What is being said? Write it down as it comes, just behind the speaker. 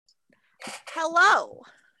Hello.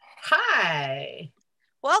 Hi,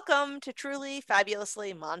 Welcome to Truly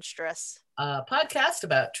Fabulously Monstrous. a podcast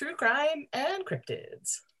about true crime and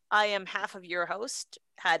cryptids. I am half of your host,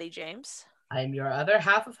 Hattie James. I'm your other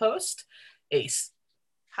half of host, Ace.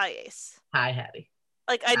 Hi, Ace. Hi, Hattie.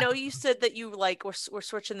 I know you said that you were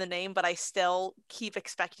switching the name, but I still keep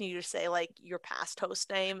expecting you to say your past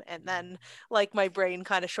host name, and then my brain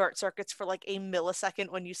kind of short circuits for a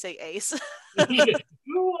millisecond when you say Ace.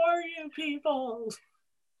 Who are you people?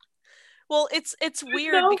 Well, it's There's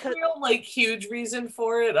weird no because real huge reason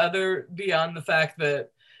for it other beyond the fact that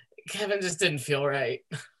Kevin just didn't feel right.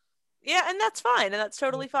 yeah, and that's fine, and that's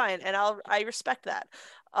totally fine, and I respect that.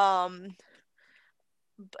 Um,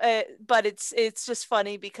 but it's just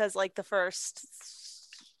funny because the first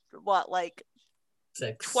what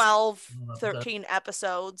 12 13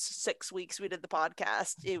 episodes 6 weeks we did the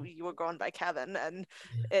podcast, you were going by Kevin, and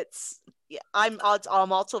I'm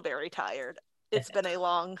also very tired. It's been a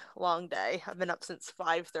long day. I've been up since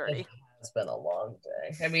 5:30. It's been a long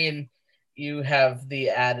day. I mean, you have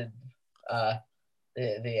the added the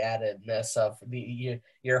addedness of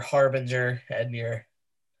your harbinger and your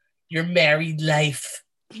married life.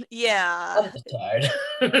 Yeah, I'm tired.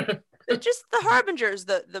 just the harbinger's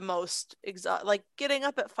the most getting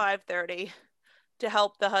up at 5:30 to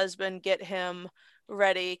help the husband get him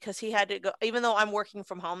ready, because he had to go, even though I'm working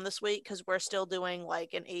from home this week because we're still doing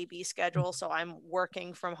an AB schedule. So I'm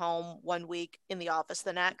working from home one week, in the office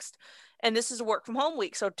the next, and this is a work from home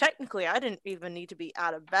week, so technically I didn't even need to be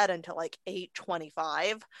out of bed until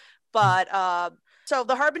 8:25. But so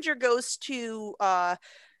the harbinger goes to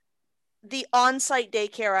the on-site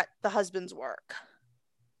daycare at the husband's work.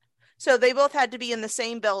 So they both had to be in the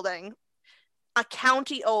same building a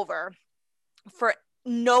county over for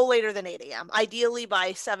no later than 8 a.m., ideally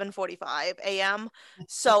by 7:45 a.m.,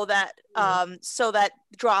 so that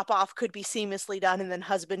drop off could be seamlessly done, and then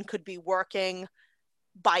husband could be working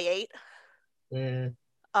by 8.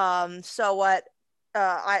 So what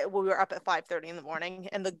we were up at 5:30 in the morning,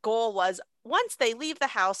 and the goal was, once they leave the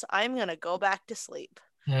house, I'm gonna go back to sleep.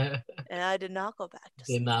 And I did not go back to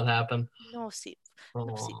sleep. Did not happen. No sleep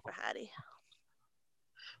for Hattie.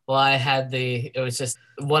 Well, it was just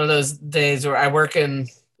one of those days where I work in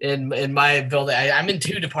my building. I'm in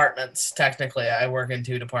 2 departments, technically. I work in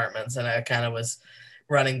 2 departments, and I kind of was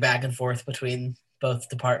running back and forth between both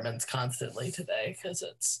departments constantly today because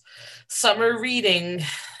it's summer reading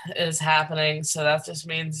is happening. So that just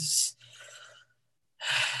means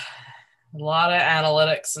a lot of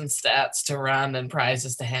analytics and stats to run and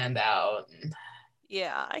prizes to hand out.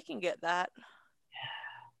 Yeah, I can get that.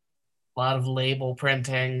 A lot of label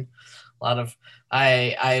printing, a lot of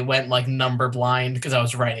I went number blind because I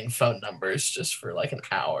was writing phone numbers just for an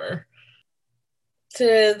hour.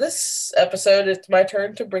 To this episode, it's my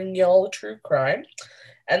turn to bring y'all a true crime,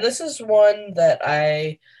 and this is one that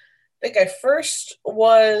I think I first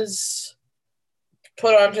was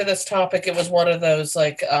put onto this topic. It was one of those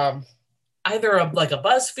either a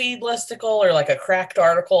BuzzFeed listicle or a Cracked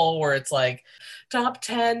article where it's top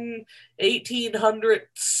 10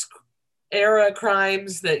 1800s era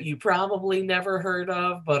crimes that you probably never heard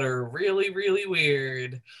of but are really, really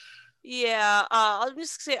weird. Yeah, I'll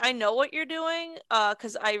just say I know what you're doing,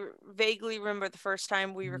 because I vaguely remember the first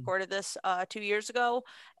time we recorded this 2 years ago,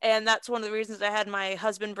 and that's one of the reasons I had my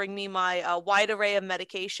husband bring me my wide array of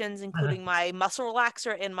medications, including my muscle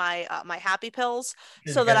relaxer and my happy pills,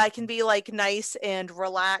 so that I can be nice and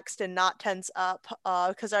relaxed and not tense up.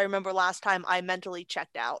 Because I remember last time I mentally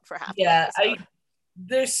checked out for half the episode.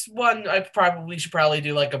 This one I should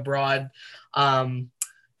do a broad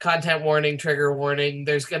content warning, trigger warning.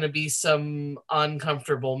 There's going to be some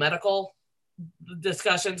uncomfortable medical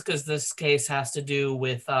discussions because this case has to do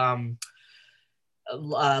with late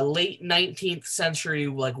 19th century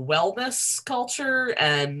wellness culture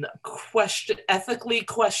and ethically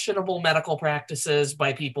questionable medical practices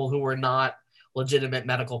by people who were not legitimate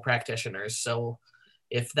medical practitioners. So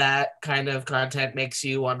if that kind of content makes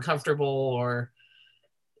you uncomfortable or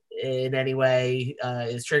in any way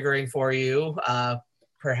is triggering for you,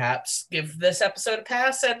 perhaps give this episode a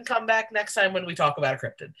pass and come back next time when we talk about a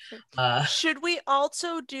cryptid. Should we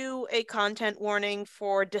also do a content warning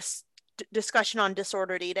for discussion on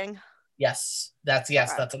disordered eating? Yes, that's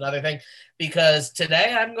another thing, because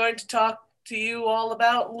today I'm going to talk to you all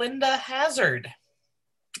about Linda Hazzard.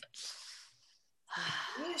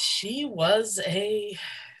 She was a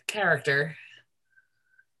character.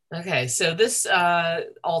 Okay, so this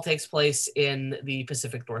all takes place in the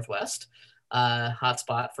Pacific Northwest,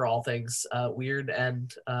 hotspot for all things weird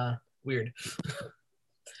and weird.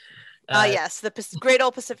 Yes, the Great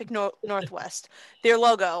Old Pacific Northwest. Their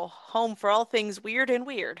logo, home for all things weird and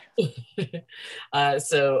weird.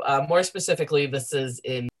 So more specifically, this is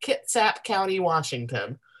in Kitsap County,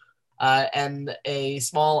 Washington, and a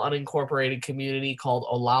small unincorporated community called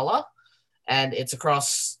Olalla, and it's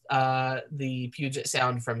across the Puget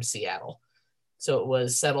Sound from Seattle. So it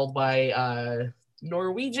was settled by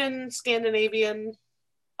Norwegian, Scandinavian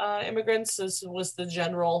immigrants. This was the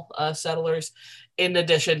general settlers, in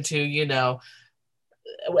addition to, you know,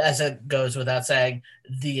 as it goes without saying,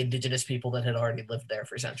 the indigenous people that had already lived there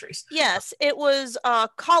for centuries. Yes, it was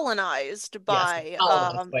colonized by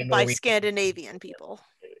by Scandinavian people.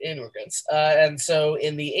 Immigrants. And so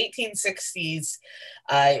in the 1860s,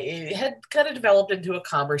 it had kind of developed into a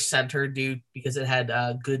commerce center because it had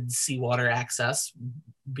good seawater access,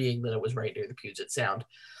 being that it was right near the Puget Sound.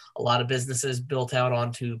 A lot of businesses built out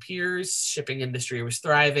onto piers. Shipping industry was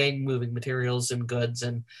thriving, moving materials and goods,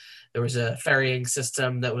 and there was a ferrying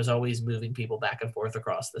system that was always moving people back and forth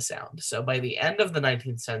across the sound. So by the end of the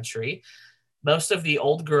 19th century, most of the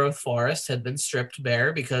old growth forest had been stripped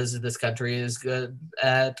bare because this country is good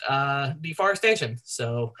at deforestation.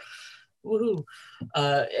 So, woohoo.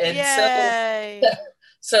 Yay!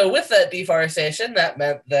 So with that deforestation, that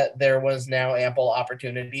meant that there was now ample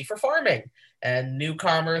opportunity for farming and new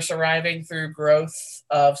commerce arriving through growth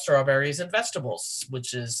of strawberries and vegetables,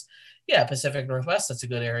 which is, yeah, Pacific Northwest. That's a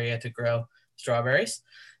good area to grow strawberries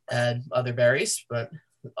and other berries, but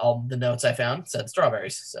all the notes I found said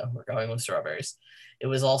strawberries, so we're going with strawberries. It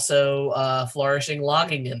was also a flourishing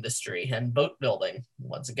logging industry and boat building,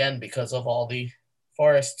 once again, because of all the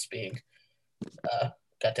forests being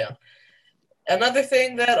cut down. Another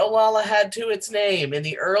thing that Olalla had to its name, in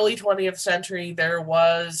the early 20th century, there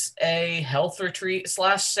was a health retreat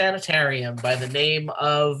 / sanitarium by the name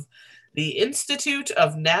of the Institute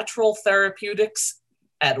of Natural Therapeutics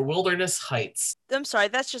at Wilderness Heights. I'm sorry,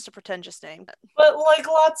 that's just a pretentious name. But like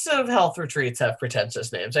lots of health retreats have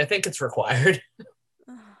pretentious names. I think it's required.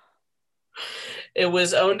 It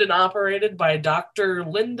was owned and operated by Dr.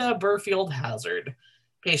 Linda Burfield Hazard.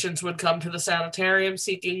 Patients would come to the sanitarium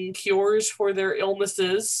seeking cures for their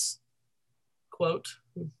illnesses, quote,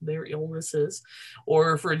 their illnesses,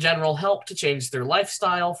 or for general help to change their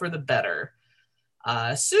lifestyle for the better.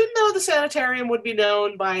 Soon, though, the sanitarium would be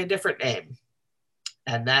known by a different name,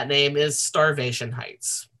 and that name is Starvation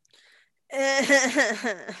Heights.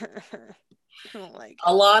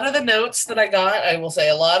 A lot of the notes that I got, I will say,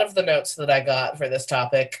 a lot of the notes that I got for this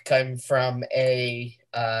topic come from a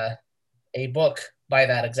book by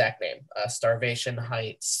that exact name, Starvation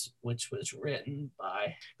Heights, which was written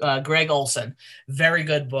by Greg Olson. Very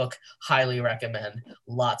good book, highly recommend.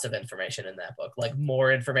 Lots of information in that book, like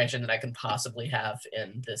more information than I can possibly have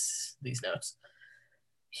in these notes.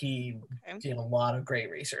 He did a lot of great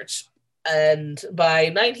research. And by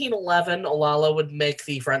 1911, Olalla would make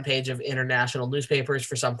the front page of international newspapers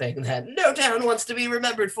for something that no town wants to be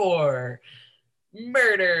remembered for.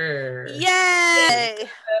 Murder. Yay!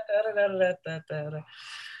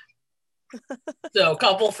 So a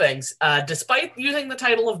couple things. Despite using the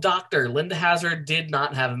title of doctor, Linda Hazard did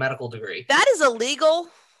not have a medical degree. That is illegal.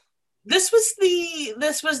 This was the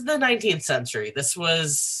 19th century. This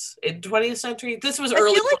was in 20th century. This was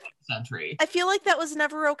early 20th century. I feel like that was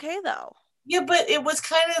never okay though. Yeah, but it was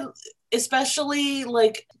kind of, especially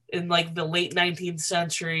like in like the late 19th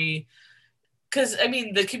century, because I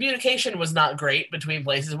mean the communication was not great between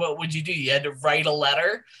places. What would you do? You had to write a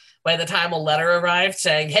letter. By the time a letter arrived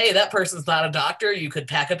saying, hey, that person's not a doctor, you could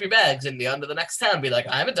pack up your bags and be on to the next town, be like,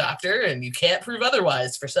 I'm a doctor, and you can't prove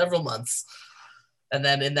otherwise for several months. And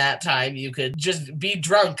then in that time, you could just be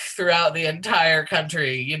drunk throughout the entire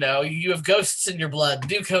country. You know, you have ghosts in your blood.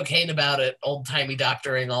 Do cocaine about it. Old-timey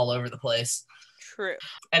doctoring all over the place. True.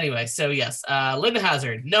 Anyway, so yes, Linda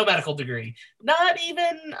Hazard, no medical degree. Not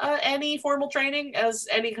even any formal training as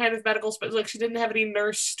any kind of medical like she didn't have any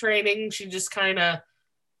nurse training. She just kind of...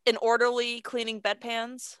 An orderly cleaning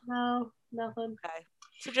bedpans? No, nothing. Okay.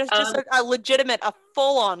 So just a legitimate, a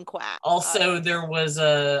full-on quack. Also, there was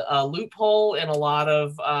a loophole in a lot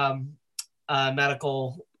of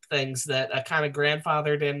medical things that kind of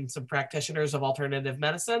grandfathered in some practitioners of alternative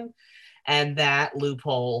medicine, and that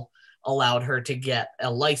loophole allowed her to get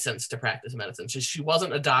a license to practice medicine. So she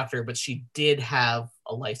wasn't a doctor, but she did have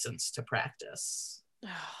a license to practice.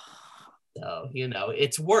 So, you know,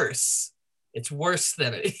 it's worse. It's worse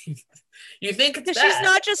than it. You think it's bad, she's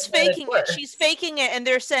not just faking it. She's faking it, and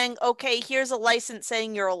they're saying, okay, here's a license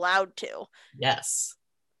saying you're allowed to. Yes.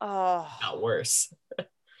 Oh. Not worse.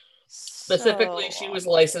 Specifically, she was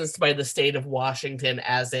licensed by the state of Washington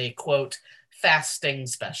as a, quote, fasting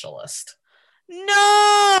specialist.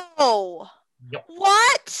 No. Yep.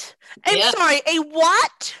 What? I'm Yes. sorry, a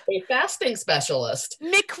what? A fasting specialist.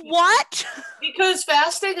 Mick what? Because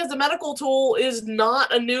fasting as a medical tool is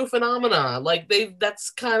not a new phenomena. Like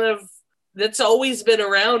that's always been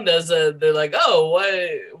around they're like,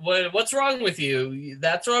 oh, what's wrong with you?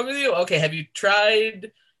 That's wrong with you? Okay, have you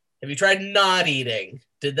tried not eating?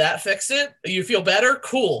 Did that fix it? You feel better?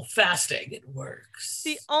 Cool. Fasting. It works.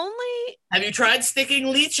 Have you tried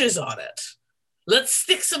sticking leeches on it? Let's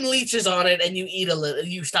stick some leeches on it and you eat a little,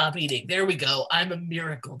 you stop eating. There we go. I'm a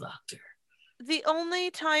miracle doctor. The only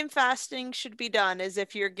time fasting should be done is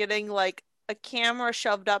if you're getting like a camera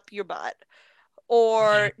shoved up your butt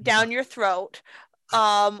or down your throat.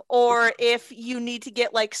 Or if you need to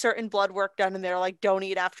get like certain blood work done and they're like, don't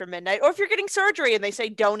eat after midnight, or if you're getting surgery and they say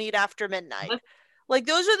don't eat after midnight. Like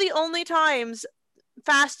those are the only times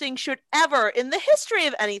fasting should ever in the history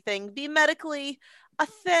of anything be medically a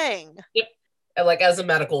thing. Yep. And like as a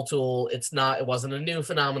medical tool, it wasn't a new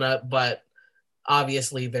phenomena, but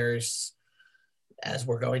obviously there's, as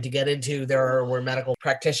we're going to get into, there were medical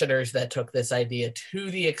practitioners that took this idea to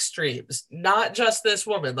the extremes. Not just this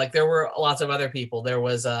woman, like there were lots of other people. There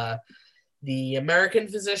was the American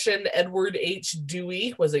physician Edward H.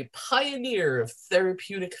 Dewey was a pioneer of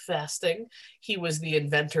therapeutic fasting. He was the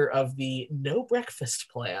inventor of the no breakfast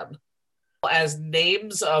plan. As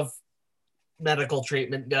names of medical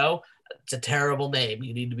treatment go, it's a terrible name.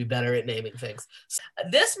 You need to be better at naming things.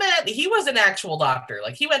 This man, he was an actual doctor.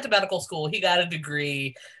 Like he went to medical school. He got a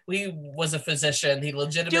degree. He was a physician. He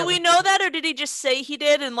legitimately. Do we know that, or did he just say he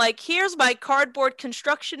did? And like, here's my cardboard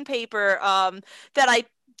construction paper that I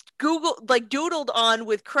doodled on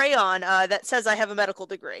with crayon that says I have a medical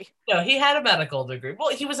degree. No, he had a medical degree. Well,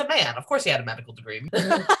 he was a man. Of course he had a medical degree.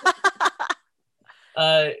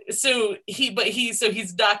 So he's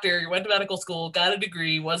a doctor, he went to medical school, got a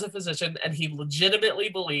degree, was a physician, and he legitimately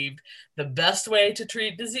believed the best way to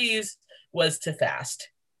treat disease was to fast.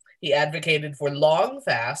 He advocated for long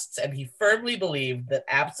fasts, and he firmly believed that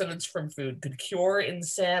abstinence from food could cure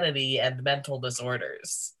insanity and mental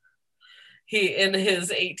disorders. In his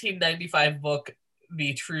 1895 book,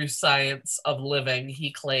 The True Science of Living,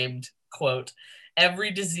 he claimed, quote,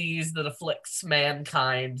 every disease that afflicts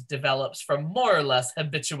mankind develops from more or less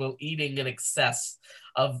habitual eating in excess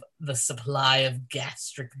of the supply of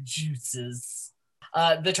gastric juices.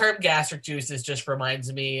 The term gastric juices just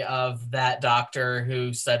reminds me of that doctor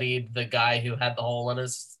who studied the guy who had the hole in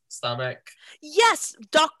his stomach. Yes,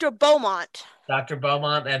 Dr. Beaumont. Dr.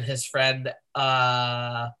 Beaumont and his friend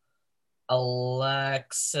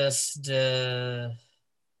Alexis de...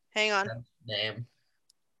 Hang on. Name.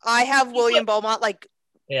 I have William Beaumont, like,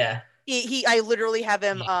 yeah. I literally have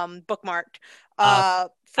him bookmarked. I'm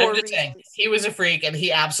just saying, he was a freak, and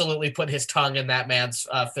he absolutely put his tongue in that man's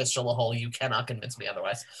fistula hole. You cannot convince me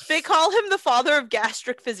otherwise. They call him the father of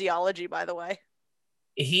gastric physiology, by the way.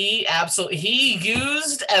 He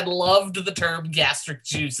used and loved the term gastric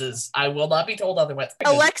juices. I will not be told otherwise.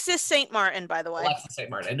 Alexis St. Martin, by the way. Alexis St.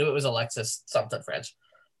 Martin. I knew it was Alexis something French.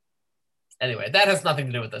 Anyway, that has nothing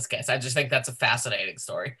to do with this case. I just think that's a fascinating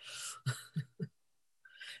story.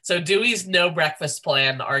 So Dewey's no breakfast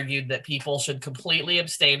plan argued that people should completely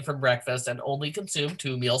abstain from breakfast and only consume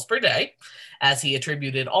 2 meals per day, as he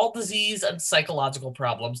attributed all disease and psychological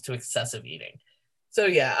problems to excessive eating. So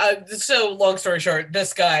yeah, so long story short,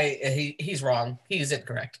 this guy, he's wrong. He's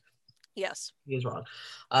incorrect. Yes. He is wrong.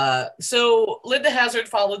 So Linda Hazard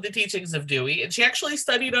followed the teachings of Dewey, and she actually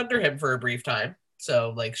studied under him for a brief time.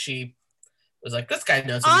 So like she was like, this guy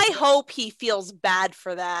knows. I hope he feels bad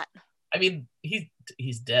for that. I mean,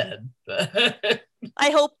 he's dead. I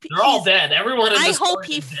hope they're all dead. Everyone. I hope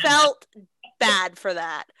he felt bad for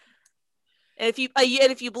that. And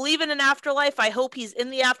if you believe in an afterlife, I hope he's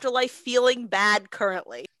in the afterlife feeling bad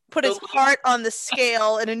currently. Put his heart on the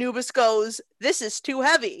scale, and Anubis goes, "This is too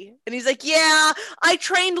heavy." And he's like, "Yeah, I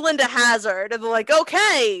trained Linda Hazard." And they're like,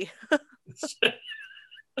 "Okay."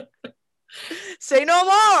 Say no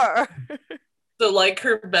more. So like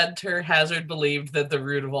her mentor, Hazard believed that the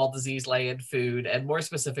root of all disease lay in food, and more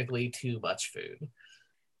specifically, too much food.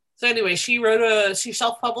 So anyway, she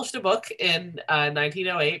self-published a book in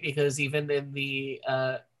 1908, because even in the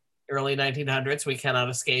early 1900s, we cannot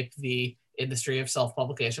escape the industry of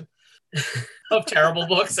self-publication of terrible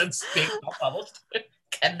books and being self-published.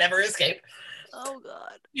 Can never escape. Oh,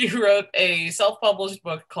 God. She wrote a self-published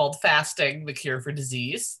book called Fasting, the Cure for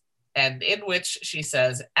Disease, and in which she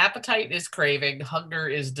says, appetite is craving, hunger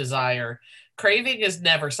is desire. Craving is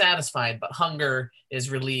never satisfied, but hunger is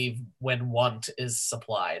relieved when want is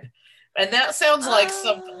supplied. And that sounds like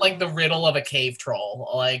something like the riddle of a cave troll.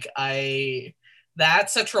 Like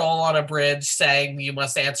That's a troll on a bridge saying you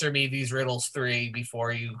must answer me these riddles 3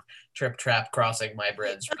 before you trip trap crossing my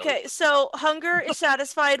bridge. Really. Okay, so hunger is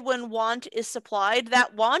satisfied when want is supplied.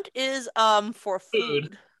 That want is for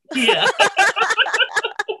food. Yeah.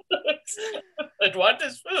 I want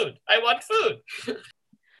this food. I want food.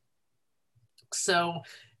 So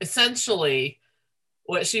essentially,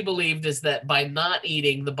 what she believed is that by not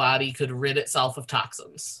eating, the body could rid itself of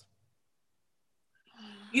toxins.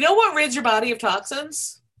 You know what rids your body of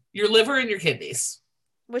toxins? Your liver and your kidneys.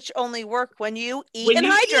 Which only work when you eat When and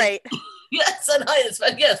you hydrate. Yes, and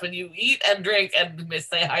yes, when you eat and drink and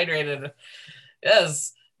stay hydrated.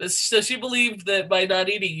 Yes. So she believed that by not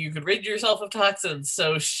eating, you could rid yourself of toxins.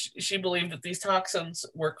 So she believed that these toxins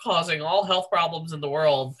were causing all health problems in the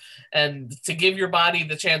world. And to give your body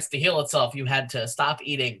the chance to heal itself, you had to stop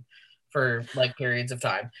eating for like periods of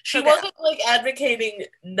time. She wasn't like advocating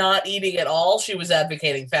not eating at all. She was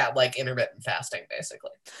advocating intermittent fasting,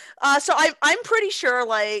 basically. So I'm pretty sure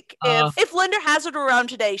like if Linda Hazard were around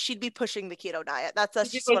today, she'd be pushing the keto diet. That's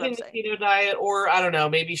just what I'm saying. The keto diet, or I don't know,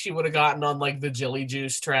 maybe she would have gotten on like the Jilly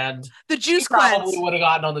Juice trend. The juice cleanse. Probably would have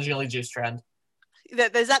gotten on the Jilly Juice trend.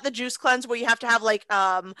 Is that the juice cleanse where you have to have like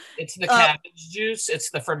it's the cabbage juice. It's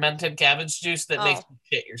the fermented cabbage juice that makes you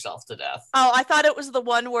shit yourself to death. Oh, I thought it was the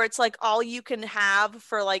one where it's like all you can have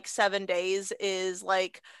for like 7 days is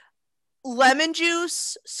like lemon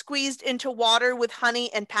juice squeezed into water with honey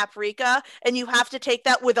and paprika, and you have to take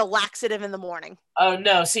that with a laxative in the morning. Oh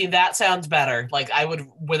no, see, that sounds better. Like I would,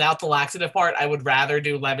 without the laxative part, I would rather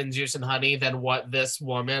do lemon juice and honey than what this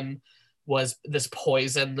woman was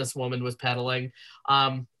peddling.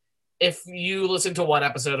 If you listen to one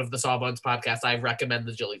episode of the Sawbones podcast, I recommend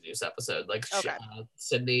the Jilly Juice episode.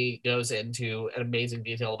 Sydney goes into an amazing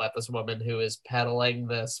detail about this woman who is peddling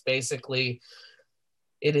this. Basically,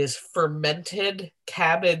 it is fermented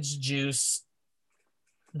cabbage juice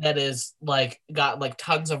that is like got like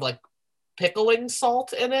tons of like pickling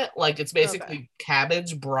salt in it. Like it's basically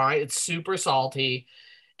cabbage brine. It's super salty.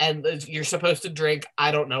 And you're supposed to drink,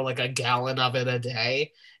 I don't know, like a gallon of it a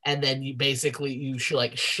day. And then you should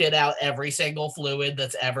like shit out every single fluid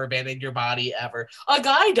that's ever been in your body ever. A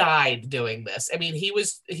guy died doing this. I mean,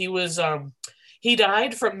 he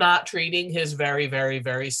died from not treating his very, very,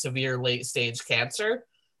 very severe late stage cancer.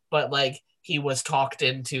 But like he was talked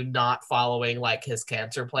into not following like his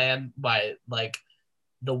cancer plan by like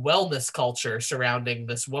the wellness culture surrounding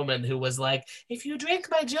this woman who was like, if you drink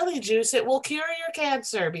my jelly juice, it will cure your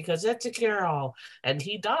cancer because it's a cure-all. And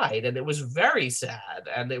he died, and it was very sad.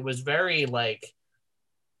 And it was very like,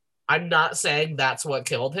 I'm not saying that's what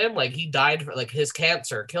killed him. Like he died for like his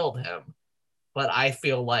cancer killed him. But I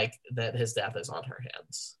feel like that his death is on her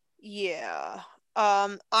hands. Yeah.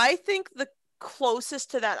 I think the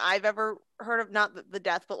closest to that I've ever heard of, not the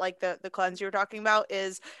death, but like the cleanse you were talking about,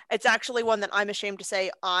 is it's actually one that I'm ashamed to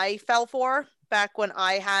say I fell for back when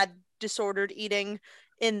I had disordered eating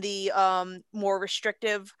in the more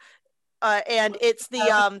restrictive and it's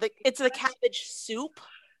the cabbage soup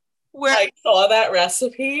where I saw that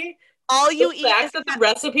recipe. All you eat is that the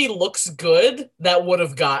recipe looks good. That would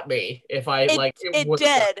have got me if I it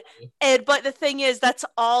did. But the thing is, that's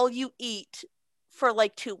all you eat for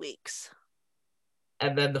like 2 weeks.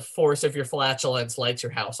 And then the force of your flatulence lights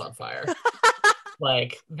your house on fire.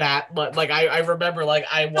 Like that, like I remember, like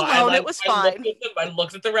it was fine. I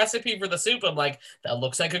looked at the recipe for the soup. I'm like, that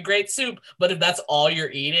looks like a great soup. But if that's all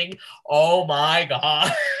you're eating, oh my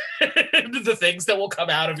god, the things that will come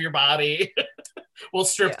out of your body will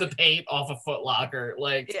strip the paint off a Foot Locker.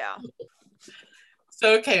 Like, yeah.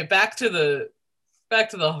 So okay, back to the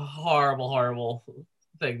horrible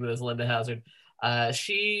thing that is Linda Hazard.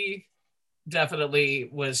 She definitely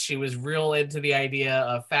was real into the idea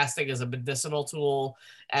of fasting as a medicinal tool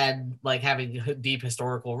and like having deep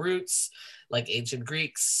historical roots. Like ancient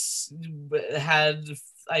Greeks had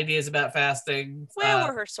ideas about fasting. Where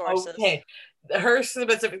were her sources? Okay, her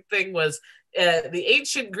specific thing was the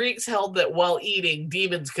ancient Greeks held that while eating,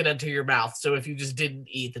 demons could enter your mouth. So if you just didn't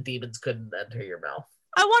eat, the demons couldn't enter your mouth.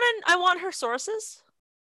 I want her sources.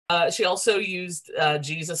 She also used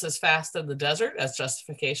Jesus' fast in the desert as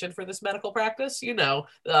justification for this medical practice. You know,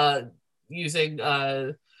 using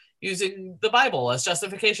the Bible as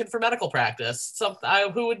justification for medical practice.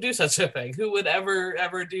 Who would do such a thing? Who would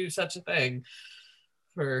ever do such a thing?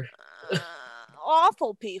 For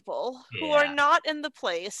awful people who are not in the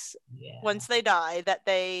place once they die that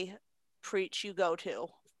they preach you go to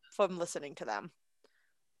from listening to them.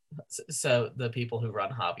 So the people who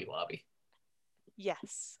run Hobby Lobby.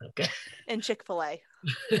 Yes. Okay. And Chick-fil-A.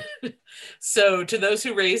 So, to those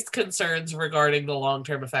who raised concerns regarding the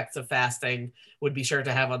long-term effects of fasting would be sure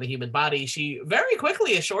to have on the human body, she very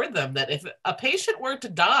quickly assured them that if a patient were to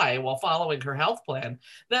die while following her health plan,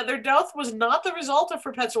 that their death was not the result of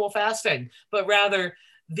perpetual fasting, but rather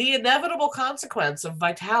the inevitable consequence of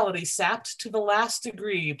vitality sapped to the last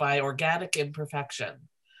degree by organic imperfection.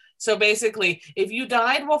 So basically, if you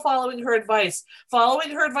died while following her advice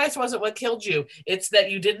wasn't what killed you. It's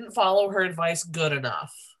that you didn't follow her advice good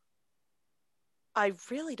enough. I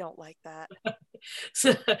really don't like that.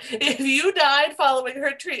 So if you died following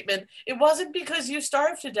her treatment, it wasn't because you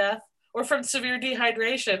starved to death or from severe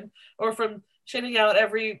dehydration or from shitting out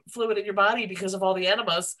every fluid in your body because of all the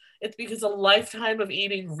enemas. It's because a lifetime of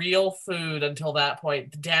eating real food until that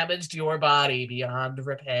point damaged your body beyond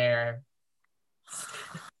repair.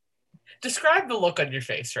 Describe the look on your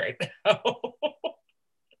face right now.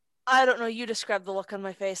 I don't know. You describe the look on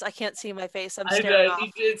my face. I can't see my face. I'm I staring know,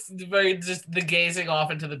 off. it's very just the gazing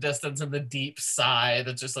off into the distance and the deep sigh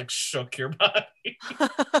that just like shook your body.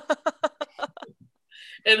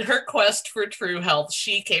 In her quest for true health,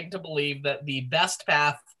 she came to believe that the best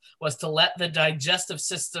path was to let the digestive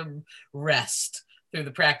system rest through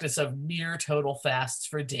the practice of near total fasts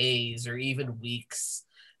for days or even weeks.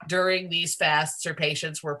 During these fasts, her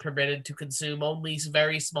patients were permitted to consume only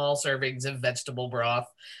very small servings of vegetable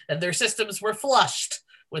broth, and their systems were flushed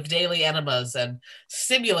with daily enemas and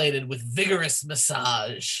stimulated with vigorous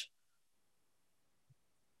massage.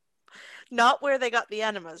 Not where they got the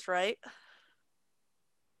enemas, right?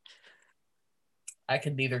 I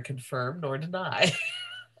can neither confirm nor deny.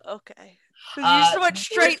 Okay. Because you just went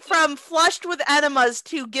straight from flushed with enemas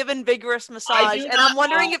to given vigorous massage, and I'm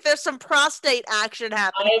wondering if there's some prostate action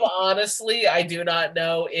happening. I do not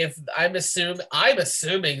know if I'm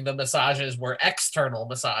assuming the massages were external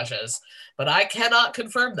massages, but I cannot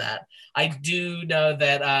confirm that. I do know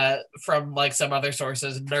that from like some other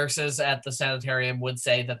sources, nurses at the sanitarium would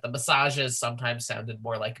say that the massages sometimes sounded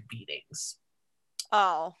more like beatings.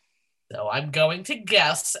 Oh. So I'm going to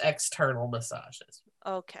guess external massages.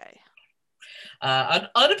 Okay.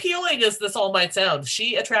 Unappealing as this all might sound,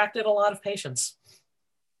 she attracted a lot of patients.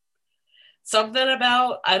 Something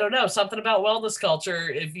about wellness culture,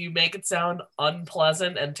 if you make it sound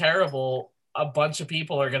unpleasant and terrible, a bunch of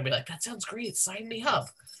people are going to be like, that sounds great, sign me up.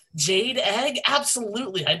 Jade egg?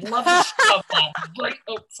 Absolutely. I'd love to shove that. Right.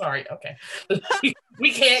 Oh, sorry. Okay.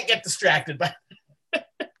 We can't get distracted by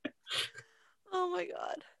Oh my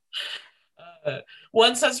God.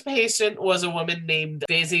 One such patient was a woman named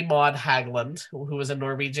Daisy Maud Hagland, who was a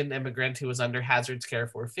Norwegian immigrant who was under Hazard's care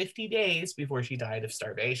for 50 days before she died of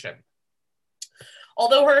starvation.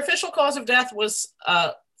 Although her official cause of death was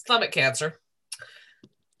stomach cancer.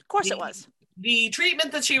 Of course it was. The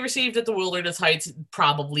treatment that she received at the Wilderness Heights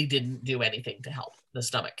probably didn't do anything to help the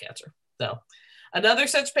stomach cancer. So, another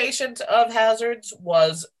such patient of Hazard's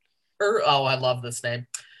was, I love this name,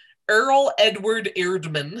 Earl Edward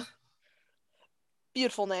Erdman.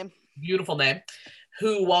 Beautiful name. Beautiful name.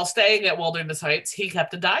 Who, while staying at Wilderness Heights, he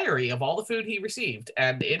kept a diary of all the food he received,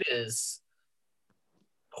 and it is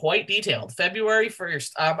quite detailed. February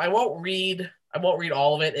 1st. I won't read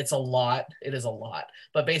all of it. It's a lot. It is a lot.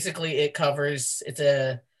 But basically it's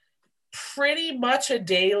a pretty much a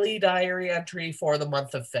daily diary entry for the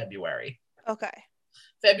month of February. Okay.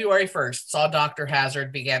 February 1st, saw Dr.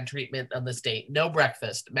 Hazard, began treatment on this date. No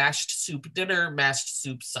breakfast, mashed soup dinner, mashed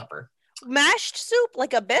soup supper. Mashed soup,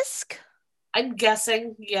 like a bisque? I'm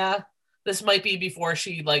guessing, yeah. This might be before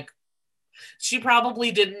she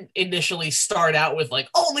probably didn't initially start out with like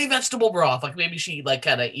only vegetable broth. Like maybe she like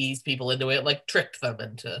kind of eased people into it, like tricked them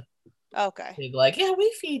into okay. Like, yeah,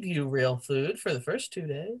 we feed you real food for the first 2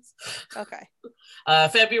 days. Okay.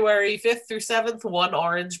 February 5th through 7th, one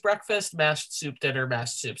orange breakfast, mashed soup dinner,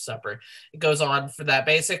 mashed soup supper. It goes on for that.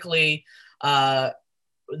 Basically,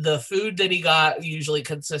 the food that he got usually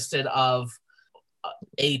consisted of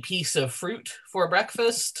a piece of fruit for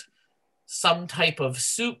breakfast, some type of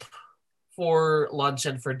soup for lunch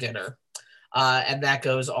and for dinner. And that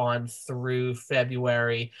goes on through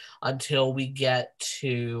February until we get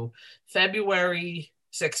to February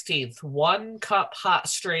 16th. 1 cup hot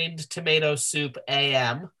strained tomato soup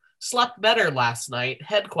AM. Slept better last night.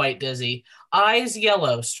 Head quite dizzy. Eyes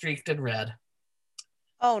yellow, streaked in red.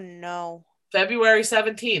 Oh, no. February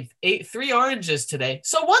 17th, ate 3 oranges today.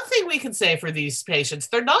 So one thing we can say for these patients,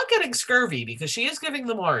 they're not getting scurvy because she is giving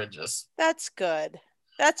them oranges. That's good.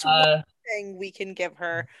 That's one thing we can give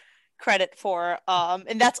her credit for.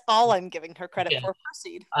 And that's all I'm giving her credit Yeah. for.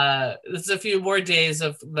 Proceed. It's a few more days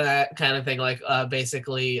of that kind of thing, like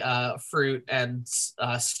basically fruit and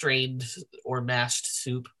strained or mashed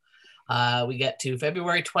soup. We get to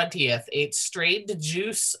February 20th, ate strained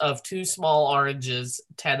juice of 2 small oranges,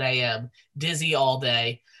 10 a.m., dizzy all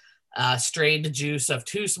day. Strained juice of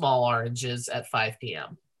 2 small oranges at 5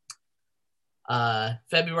 p.m.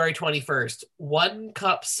 February 21st, 1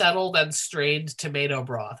 cup settled and strained tomato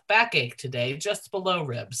broth. Backache today, just below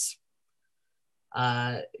ribs.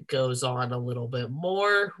 Goes on a little bit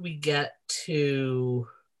more. We get to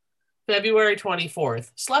February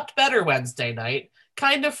 24th. Slept better Wednesday night.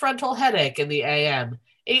 Kind of frontal headache in the AM.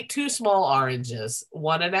 Ate 2 small oranges.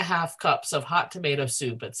 1.5 cups of hot tomato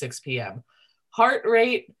soup at 6 p.m. Heart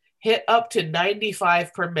rate hit up to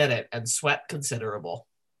 95 per minute and sweat considerable.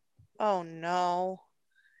 Oh no.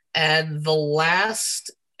 And the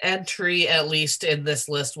last entry, at least in this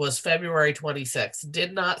list, was February 26th.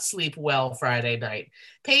 Did not sleep well Friday night.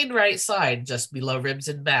 Pain right side, just below ribs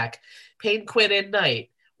and back. Pain quit in night.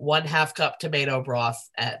 1/2 cup tomato broth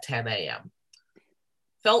at 10 a.m.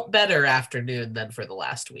 Felt better afternoon than for the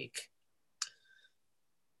last week.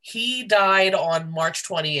 He died on March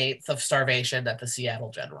 28th of starvation at the Seattle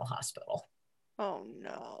General Hospital. Oh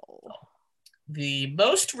no. The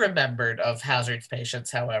most remembered of Hazard's patients,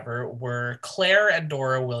 however, were Claire and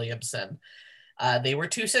Dora Williamson. They were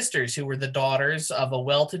 2 sisters who were the daughters of a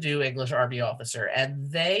well-to-do English Army officer, and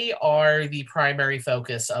they are the primary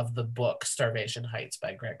focus of the book Starvation Heights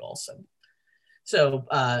by Greg Olson. So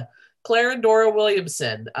Claire and Dora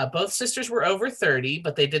Williamson, both sisters were over 30,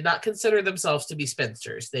 but they did not consider themselves to be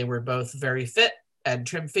spinsters. They were both very fit and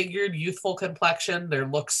trim-figured, youthful complexion. Their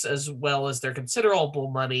looks, as well as their considerable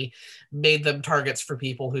money, made them targets for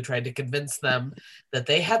people who tried to convince them that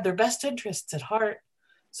they had their best interests at heart.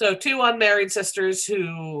 So 2 unmarried sisters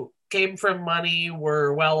who came from money,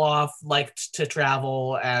 were well off, liked to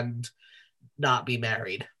travel, and not be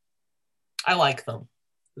married. I like them.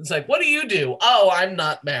 It's like, what do you do? Oh, I'm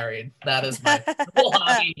not married. That is my whole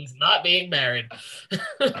hobby, is not being married.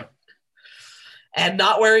 And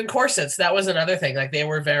not wearing corsets. That was another thing. Like they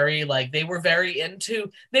were into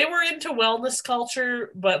wellness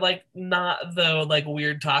culture, but like not the like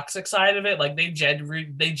weird toxic side of it. Like they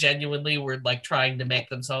genuinely were like trying to make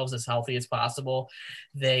themselves as healthy as possible.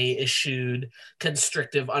 They issued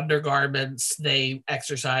constrictive undergarments. They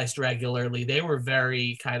exercised regularly. They were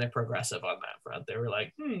very kind of progressive on that front. They were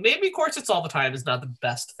like, maybe corsets all the time is not the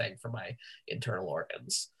best thing for my internal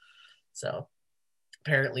organs. So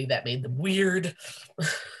apparently that made them weird.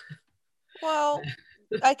 Well,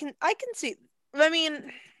 I can see. I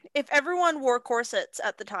mean, if everyone wore corsets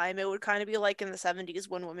at the time, it would kind of be like in the 70s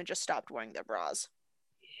when women just stopped wearing their bras.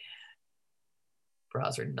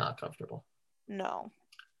 Bras are not comfortable. No.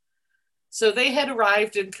 So they had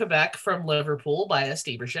arrived in Quebec from Liverpool by a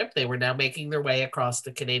steamer ship. They were now making their way across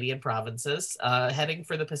the Canadian provinces, heading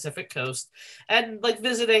for the Pacific coast and like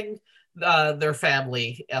visiting their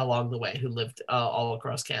family along the way who lived all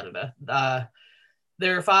across Canada.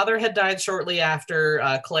 Their father had died shortly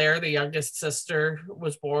after Claire, the youngest sister,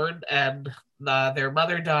 was born, and their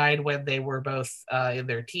mother died when they were both in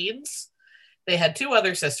their teens. They had 2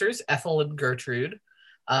 other sisters, Ethel and Gertrude,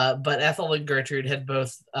 but Ethel and Gertrude had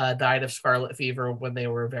both died of scarlet fever when they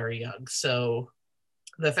were very young. So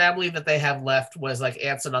the family that they have left was like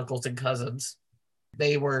aunts and uncles and cousins.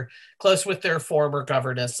 They were close with their former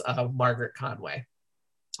governess, Margaret Conway,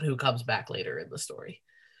 who comes back later in the story.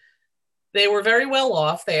 They were very well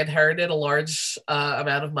off. They inherited a large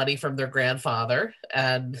amount of money from their grandfather.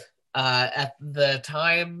 And at the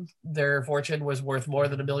time, their fortune was worth more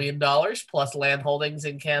than $1 million, plus land holdings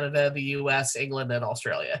in Canada, the US, England, and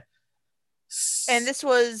Australia. And this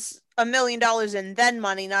was $1 million in then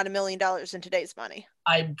money, not $1 million in today's money.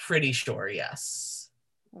 I'm pretty sure, yes.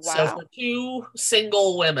 Wow. So for 2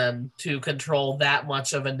 single women to control that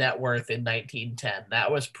much of a net worth in 1910, that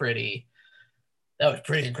was pretty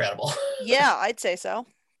incredible. Yeah, I'd say so.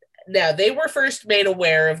 Now, they were first made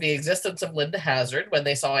aware of the existence of Linda Hazard when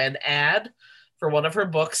they saw an ad for one of her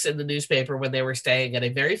books in the newspaper when they were staying at a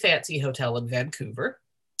very fancy hotel in Vancouver.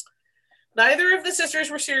 Neither of the sisters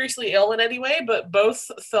were seriously ill in any way, but both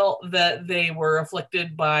felt that they were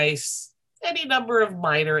afflicted by any number of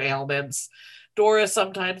minor ailments. Dora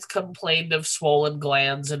sometimes complained of swollen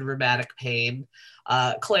glands and rheumatic pain.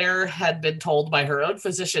 Claire had been told by her own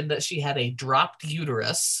physician that she had a dropped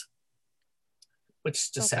uterus,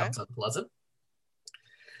 which just sounds unpleasant.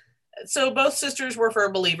 So both sisters were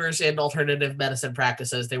firm believers in alternative medicine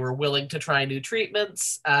practices. They were willing to try new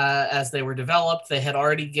treatments as they were developed. They had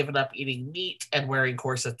already given up eating meat and wearing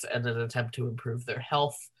corsets in an attempt to improve their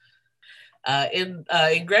health. In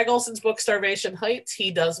Greg Olson's book Starvation Heights,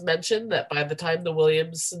 he does mention that by the time the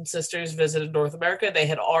Williamson sisters visited North America, they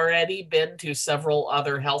had already been to several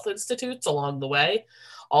other health institutes along the way,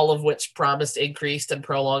 all of which promised increased and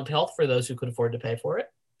prolonged health for those who could afford to pay for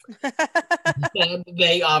it. And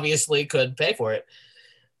they obviously could pay for it.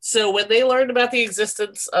 So when they learned about the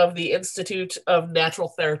existence of the Institute of Natural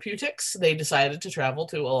Therapeutics, they decided to travel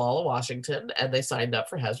to Olalla, Washington, and they signed up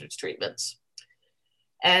for Hazard's treatments.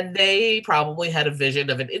 And they probably had a vision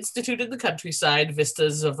of an institute in the countryside,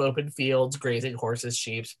 vistas of open fields, grazing horses,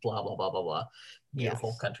 sheep, blah, blah, blah, blah, blah.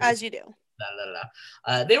 Beautiful country. As you do.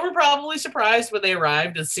 They were probably surprised when they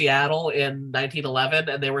arrived in Seattle in 1911,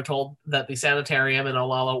 and they were told that the sanitarium in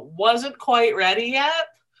Olalla wasn't quite ready yet.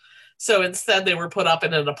 So instead, they were put up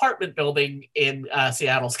in an apartment building in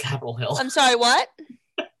Seattle's Capitol Hill. I'm sorry, what?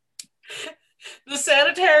 The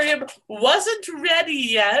sanitarium wasn't ready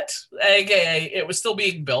yet, aka it was still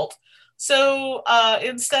being built. So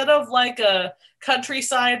instead of like a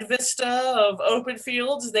countryside vista of open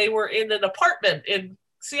fields, they were in an apartment in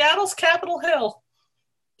Seattle's Capitol Hill.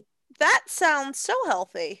 That sounds so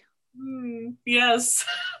healthy. Yes.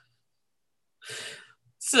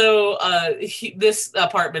 So this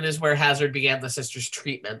apartment is where Hazard began the sisters'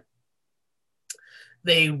 treatment.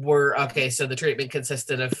 So the treatment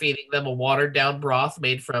consisted of feeding them a watered down broth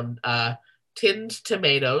made from tinned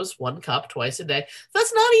tomatoes, 1 cup twice a day.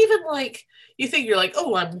 That's not even like, you think you're like,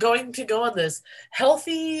 oh, I'm going to go on this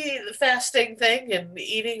healthy fasting thing and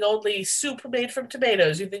eating only soup made from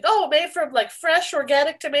tomatoes. You think, oh, made from like fresh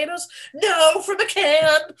organic tomatoes? No, from a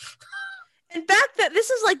can. And back then, this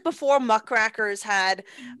is like before muckrackers had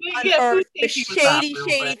unearthed the shady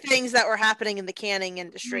things that were happening in the canning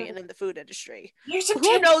industry and in the food industry.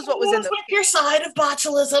 Who knows what was in the your side of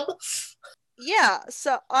botulism? Yeah,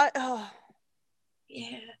 so I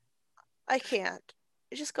can't.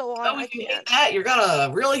 Just go on. Oh, if you hate that, you're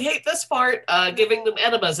gonna really hate this part. Giving them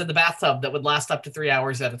enemas in the bathtub that would last up to 3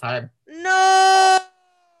 hours at a time. No,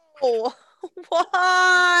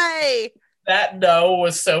 why? That no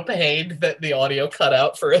was so pained that the audio cut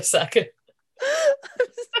out for a second.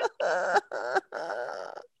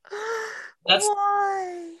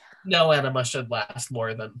 Why? No enema should last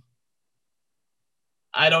more than.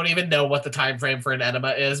 I don't even know what the time frame for an enema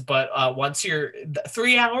is, but once you're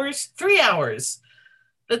 3 hours, 3 hours.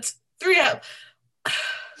 That's 3 hours.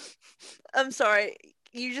 I'm sorry.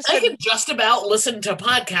 I can just about listen to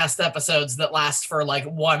podcast episodes that last for like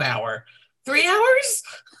 1 hour. 3 hours?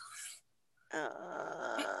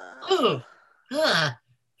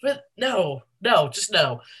 But no, just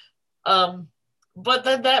no. But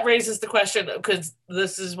then that raises the question, because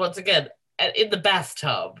this is once again in the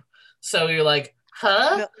bathtub. So you're like,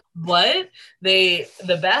 huh? No. What? The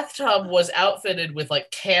bathtub was outfitted with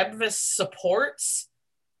like canvas supports.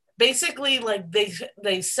 Basically, like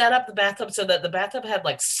they set up the bathtub so that the bathtub had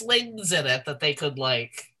like slings in it that they could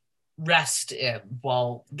like rest in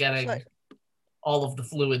while getting all of the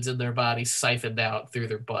fluids in their body siphoned out through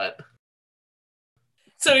their butt.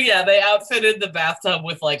 So yeah, they outfitted the bathtub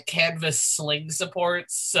with like canvas sling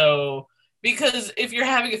supports. So because if you're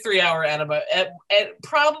having a 3 hour enema,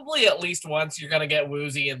 probably at least once you're gonna get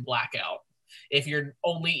woozy and blackout. If you're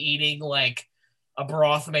only eating like a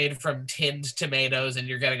broth made from tinned tomatoes and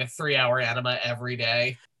you're getting a 3 hour enema every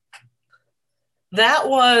day.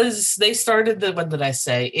 They started when did I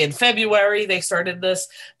say? In February, they started this.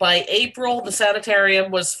 By April, the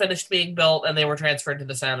sanitarium was finished being built and they were transferred to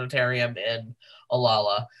the sanitarium in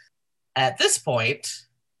Olalla. At this point,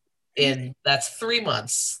 that's 3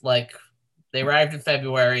 months. Like, they arrived in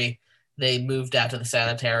February, they moved out to the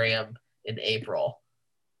sanitarium in April.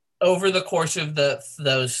 Over the course of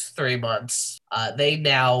those 3 months, they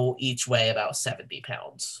now each weigh about 70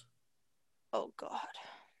 pounds. Oh, God.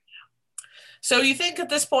 So you think at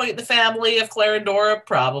this point the family of Claire and Dora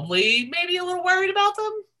probably maybe a little worried about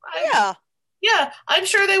them? Yeah, I'm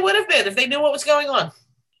sure they would have been if they knew what was going on.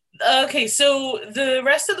 Okay, so the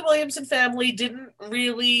rest of the Williamson family didn't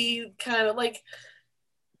really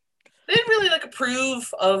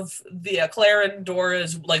approve of the Claire and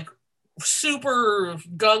Dora's like super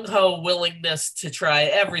gung-ho willingness to try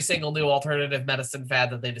every single new alternative medicine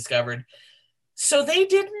fad that they discovered. So they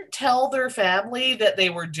didn't tell their family that they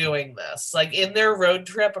were doing this. Like in their road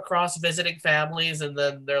trip across visiting families, and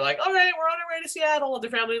then they're like, all right, we're on our way to Seattle. And their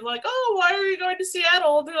family's like, oh, why are you going to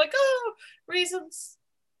Seattle? And they're like, oh, reasons.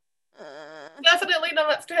 Definitely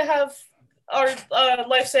not to have our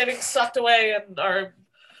life savings sucked away and our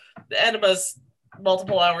enemas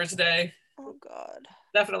multiple hours a day. Oh, God.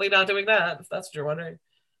 Definitely not doing that, if that's what you're wondering.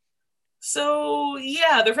 So,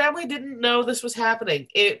 yeah, their family didn't know this was happening.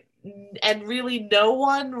 and really no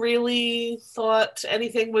one really thought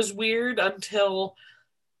anything was weird until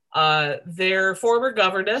their former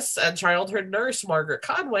governess and childhood nurse, Margaret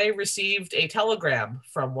Conway, received a telegram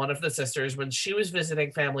from one of the sisters when she was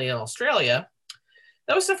visiting family in Australia.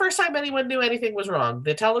 That was the first time anyone knew anything was wrong.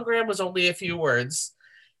 The telegram was only a few words.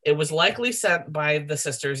 It was likely sent by the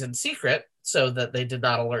sisters in secret so that they did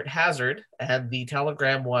not alert Hazard. And the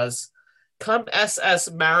telegram was, "Come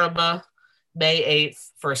SS Marama, May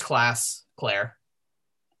 8th, first class, Claire."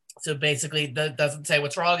 So basically, that doesn't say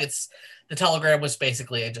what's wrong. It's the telegram was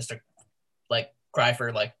basically just a cry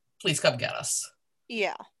for please come get us.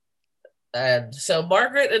 Yeah. And so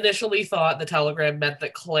Margaret initially thought the telegram meant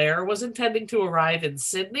that Claire was intending to arrive in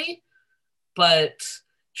Sydney, but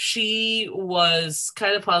she was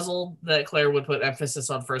kind of puzzled that Claire would put emphasis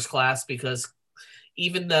on first class because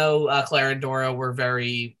even though Claire and Dora were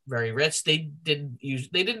very, very rich, they didn't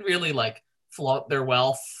really flaunt their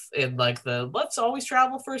wealth in the let's always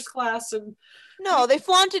travel first class. And no, they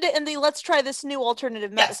flaunted it in the let's try this new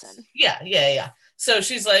alternative medicine. Yes. Yeah. So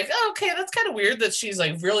she's like, oh, okay, that's kind of weird that she's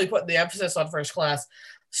really putting the emphasis on first class.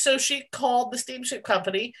 So she called the steamship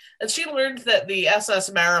company and she learned that the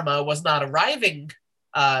SS Marama was not arriving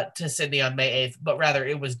to Sydney on May 8th, but rather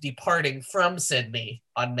it was departing from Sydney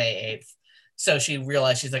on May 8th. So she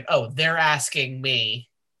realized, she's like, oh, they're asking me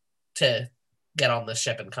to get on the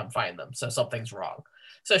ship and come find them. So something's wrong.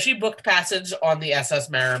 So she booked passage on the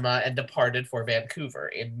SS Marama and departed for Vancouver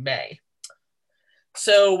in May.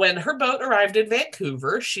 So when her boat arrived in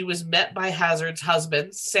Vancouver, she was met by Hazard's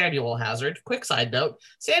husband, Samuel Hazard. Quick side note,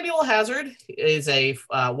 Samuel Hazard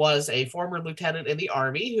was a former lieutenant in the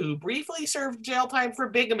Army who briefly served jail time for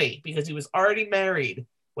bigamy because he was already married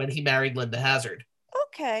when he married Linda Hazard.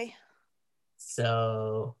 Okay.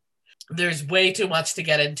 So there's way too much to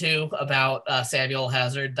get into about Samuel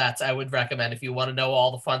Hazard. I would recommend, if you want to know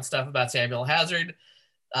all the fun stuff about Samuel Hazard,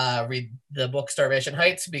 read the book Starvation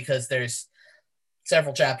Heights, because there's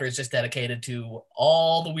several chapters just dedicated to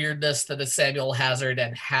all the weirdness that is Samuel Hazard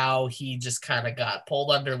and how he just kind of got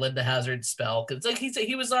pulled under Linda Hazard's spell. Because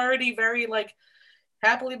he was already very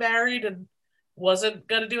happily married and wasn't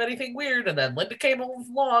going to do anything weird. And then Linda came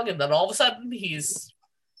along, and then all of a sudden he's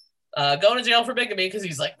going to jail for bigamy because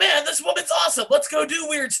he's like, man, this woman's awesome. Let's go do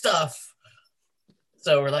weird stuff.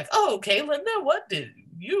 So we're like, oh, okay, Linda, what did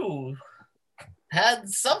you had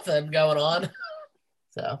something going on?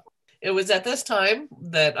 So it was at this time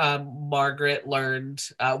that Margaret learned,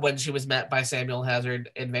 when she was met by Samuel Hazard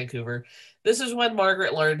in Vancouver, this is when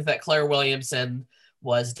Margaret learned that Claire Williamson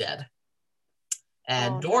was dead.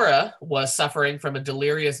 And Dora was suffering from a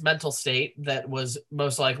delirious mental state that was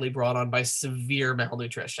most likely brought on by severe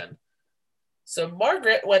malnutrition. So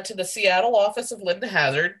Margaret went to the Seattle office of Linda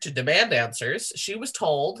Hazard to demand answers. She was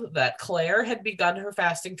told that Claire had begun her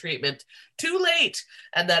fasting treatment too late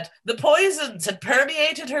and that the poisons had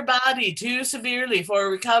permeated her body too severely for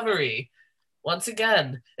recovery. Once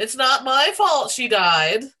again, it's not my fault she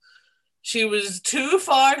died. She was too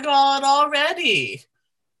far gone already.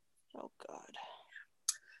 Oh, God.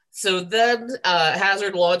 So then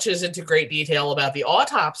Hazard launches into great detail about the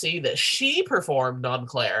autopsy that she performed on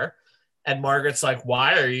Claire. And Margaret's like,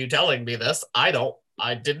 why are you telling me this? I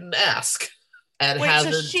didn't ask. And wait,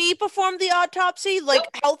 Hazard, so she performed the autopsy?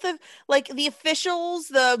 Health of, the officials,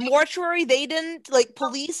 the mortuary, they didn't?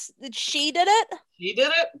 Police, she did it?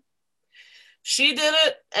 She did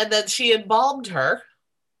it, and then she embalmed her.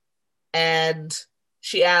 And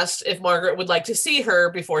she asked if Margaret would like to see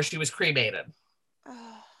her before she was cremated.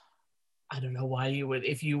 I don't know why you would,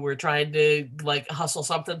 if you were trying to hustle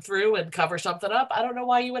something through and cover something up, I don't know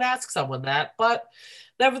why you would ask someone that. But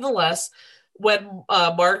nevertheless, when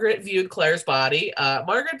Margaret viewed Claire's body,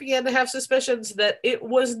 Margaret began to have suspicions that it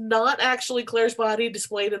was not actually Claire's body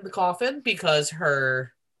displayed in the coffin, because the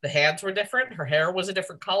hands were different, her hair was a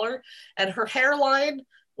different color, and her hairline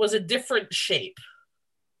was a different shape.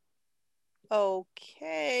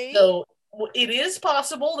 Okay. So it is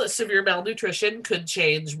possible that severe malnutrition could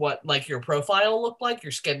change what your profile looked like.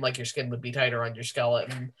 Your skin would be tighter on your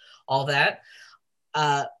skeleton, all that.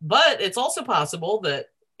 But it's also possible that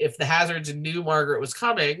if the Hazards knew Margaret was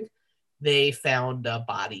coming, they found a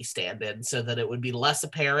body stand-in so that it would be less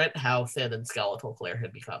apparent how thin and skeletal Claire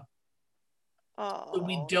had become. Oh. So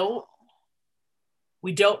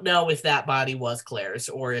we don't know if that body was Claire's,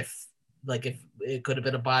 or if it could have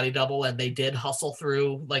been a body double and they did hustle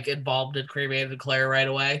through, embalmed and cremated Claire right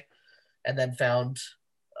away and then found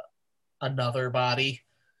another body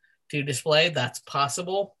to display. That's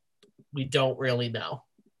possible. We don't really know.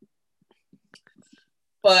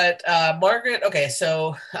 But Margaret, okay,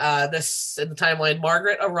 so this in the timeline,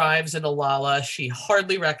 Margaret arrives in Olalla. She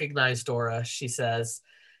hardly recognized Dora. She says,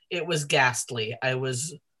 "It was ghastly. I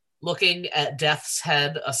was looking at Death's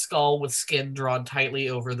head, a skull with skin drawn tightly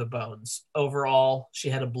over the bones. Overall, she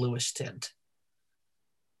had a bluish tint."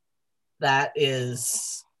 That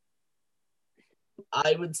is,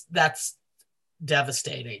 that's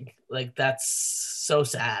devastating. Like, that's so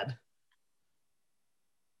sad.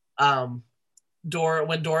 When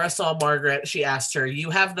Dora saw Margaret, she asked her,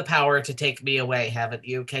 "You have the power to take me away, haven't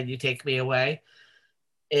you? Can you take me away?"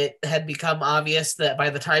 It had become obvious that by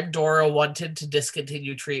the time Dora wanted to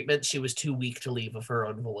discontinue treatment, she was too weak to leave of her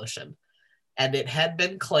own volition. And it had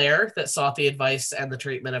been Claire that sought the advice and the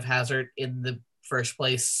treatment of Hazard in the first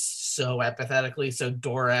place so empathetically. So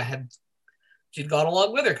she'd gone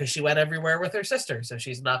along with her because she went everywhere with her sister. So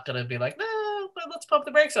she's not going to be like, "No, let's pump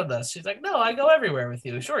the brakes on this." She's like, "No, I go everywhere with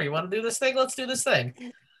you. Sure, you want to do this thing? Let's do this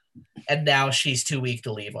thing." And now she's too weak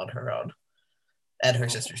to leave on her own. And her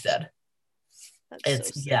sister's dead.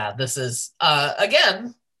 Yeah, this is,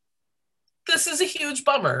 again, this is a huge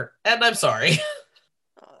bummer. And I'm sorry.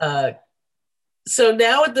 So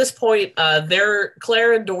now at this point,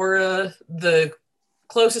 Claire and Dora, the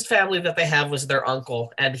closest family that they have was their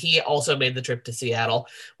uncle, and he also made the trip to Seattle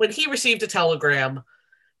when he received a telegram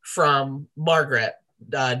from Margaret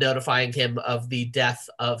notifying him of the death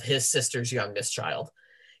of his sister's youngest child.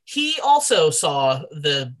 He also saw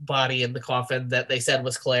the body in the coffin that they said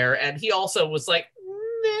was Claire, and he also was like,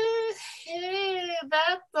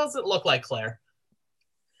 that doesn't look like Claire.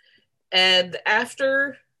 And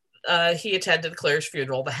after he attended Claire's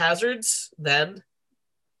funeral, the Hazards then,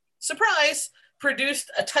 surprise, produced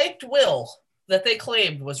a typed will that they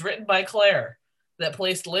claimed was written by Claire that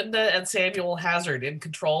placed Linda and Samuel Hazard in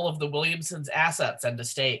control of the Williamsons' assets and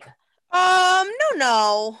estate.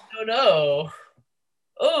 No.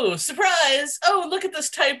 Oh, surprise! Oh, look at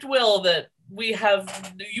this typed will that you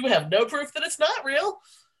have no proof that it's not real.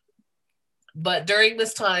 But during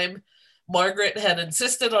this time, Margaret had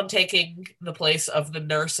insisted on taking the place of the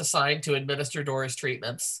nurse assigned to administer Dora's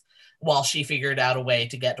treatments while she figured out a way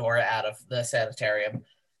to get Dora out of the sanitarium.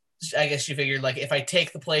 I guess she figured, like, if I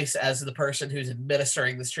take the place as the person who's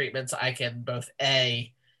administering these treatments, I can both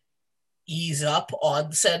ease up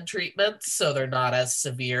on said treatments so they're not as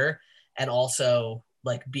severe, and also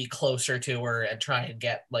like be closer to her and try and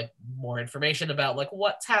get like more information about like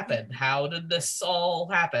what's happened, how did this all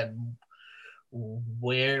happen,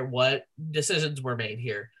 what decisions were made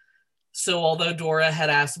here. So although Dora had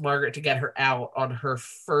asked Margaret to get her out on her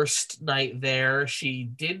first night there, she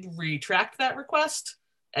did retract that request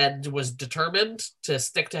and was determined to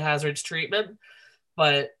stick to Hazard's treatment.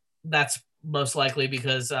 But that's most likely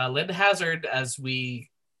because Linda Hazard, as we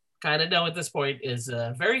kind of know at this point, is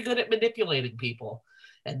very good at manipulating people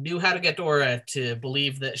and knew how to get Dora to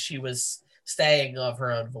believe that she was staying of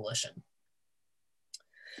her own volition.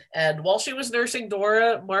 And while she was nursing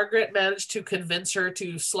Dora, Margaret managed to convince her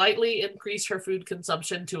to slightly increase her food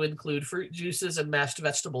consumption to include fruit juices and mashed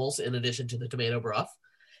vegetables in addition to the tomato broth.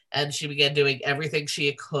 And she began doing everything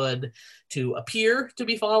she could to appear to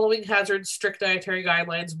be following Hazard's strict dietary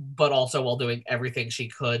guidelines, but also while doing everything she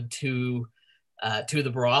could to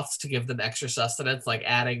the broths to give them extra sustenance, like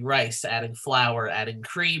adding rice, adding flour, adding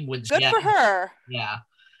cream. Good for her. Yeah.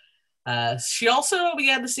 She also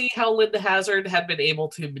began to see how Linda Hazard had been able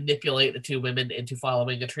to manipulate the two women into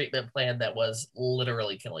following a treatment plan that was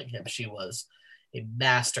literally killing him. She was a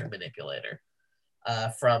master manipulator.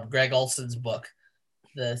 From Greg Olson's book,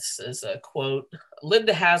 this is a quote: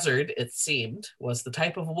 "Linda Hazard, it seemed, was the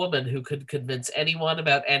type of woman who could convince anyone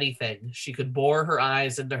about anything. She could bore her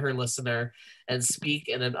eyes into her listener and speak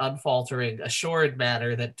in an unfaltering, assured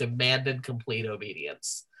manner that demanded complete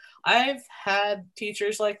obedience." I've had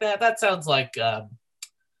teachers like that. That sounds like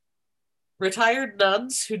retired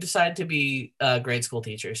nuns who decide to be grade school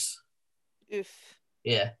teachers. Oof.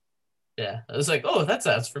 Yeah. I was like, oh, that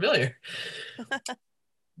sounds familiar.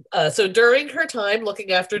 So during her time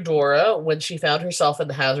looking after Dora, when she found herself in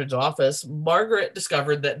the Hazard's office, Margaret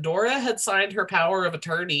discovered that Dora had signed her power of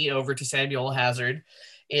attorney over to Samuel Hazard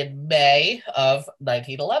in May of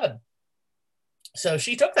 1911. So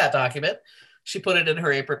she took that document, she put it in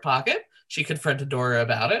her apron pocket, she confronted Dora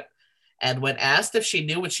about it, and when asked if she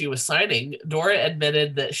knew what she was signing, Dora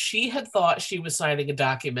admitted that she had thought she was signing a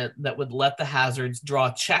document that would let the Hazards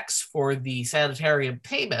draw checks for the sanitarium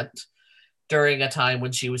payment during a time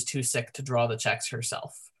when she was too sick to draw the checks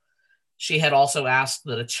herself. She had also asked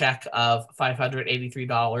that a check of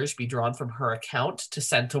 $583 be drawn from her account to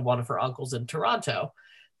send to one of her uncles in Toronto.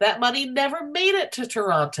 That money never made it to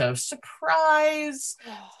Toronto. Surprise!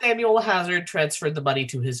 Samuel Hazard transferred the money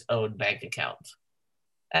to his own bank account.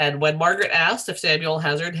 And when Margaret asked if Samuel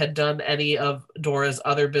Hazard had done any of Dora's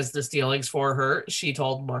other business dealings for her, she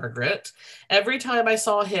told Margaret, "Every time I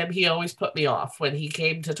saw him, he always put me off. When he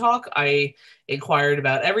came to talk, I inquired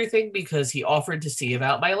about everything because he offered to see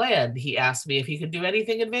about my land. He asked me if he could do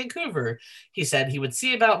anything in Vancouver. He said he would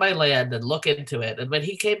see about my land and look into it. And when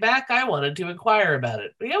he came back, I wanted to inquire about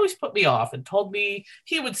it. But he always put me off and told me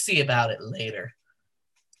he would see about it later."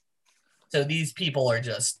 So these people are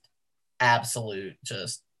just absolute,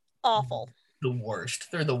 just awful. The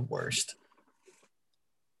worst. They're the worst.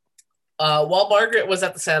 While Margaret was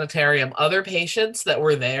at the sanitarium, other patients that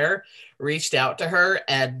were there reached out to her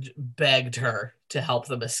and begged her to help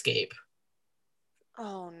them escape.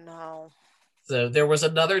 Oh, no. So there was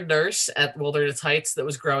another nurse at Wilderness Heights that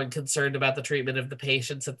was growing concerned about the treatment of the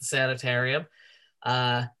patients at the sanitarium.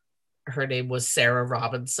 Her name was Sarah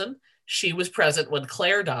Robinson. She was present when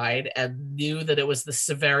Claire died and knew that it was the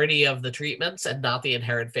severity of the treatments and not the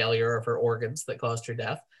inherent failure of her organs that caused her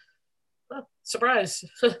death. Oh, surprise.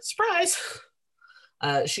 Surprise.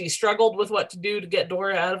 She struggled with what to do to get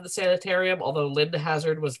Dora out of the sanitarium. Although Linda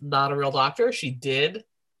Hazard was not a real doctor, she did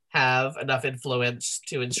have enough influence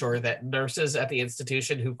to ensure that nurses at the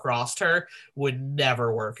institution who crossed her would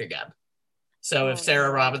never work again. So if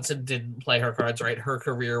Sarah Robinson didn't play her cards right, her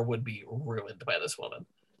career would be ruined by this woman.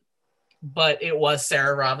 But it was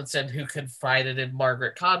Sarah Robinson who confided in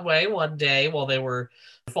Margaret Conway one day while they were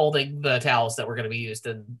folding the towels that were going to be used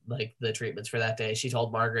in like the treatments for that day. She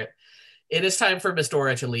told Margaret, "It is time for Miss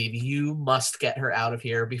Dora to leave. You must get her out of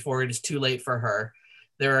here before it is too late for her.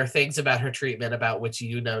 There are things about her treatment about which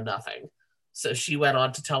you know nothing." So she went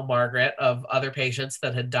on to tell Margaret of other patients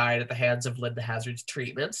that had died at the hands of Linda Hazard's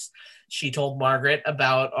treatments. She told Margaret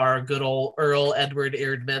about our good old Earl Edward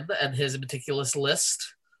Eardman and his meticulous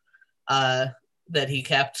list that he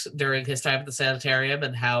kept during his time at the sanitarium,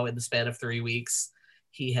 and how in the span of 3 weeks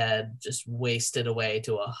he had just wasted away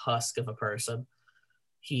to a husk of a person.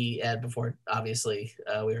 And before, obviously,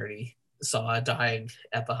 we already saw dying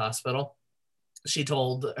at the hospital. She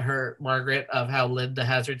told Margaret of how Linda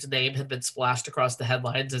Hazard's name had been splashed across the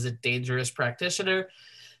headlines as a dangerous practitioner.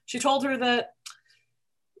 She told her that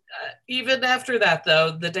even after that,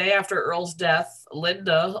 though, the day after Earl's death,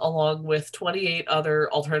 Linda, along with 28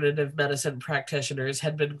 other alternative medicine practitioners,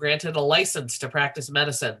 had been granted a license to practice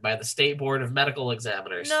medicine by the State Board of Medical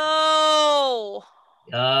Examiners. No!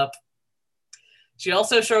 Yup. She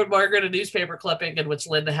also showed Margaret a newspaper clipping in which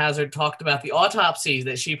Linda Hazard talked about the autopsy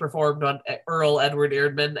that she performed on Earl Edward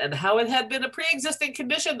Eardman and how it had been a pre-existing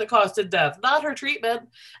condition that caused his death, not her treatment.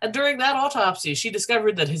 And during that autopsy, she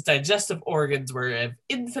discovered that his digestive organs were of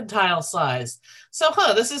infantile size. So,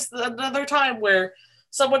 this is another time where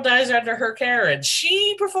someone dies under her care and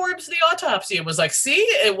she performs the autopsy and was like, "See,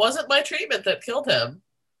 it wasn't my treatment that killed him.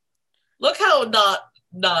 Look how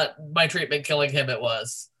not my treatment killing him it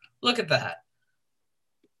was. Look at that."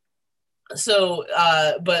 So,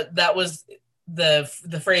 but that was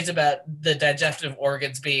the phrase about the digestive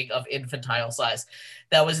organs being of infantile size.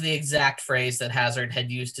 That was the exact phrase that Hazard had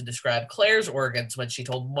used to describe Claire's organs when she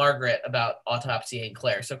told Margaret about autopsying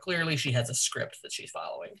Claire. So clearly she has a script that she's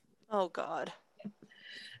following. Oh, God.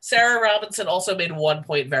 Sarah Robinson also made one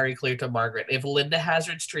point very clear to Margaret. If Linda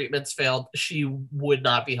Hazard's treatments failed, she would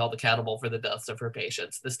not be held accountable for the deaths of her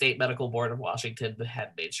patients. The State Medical Board of Washington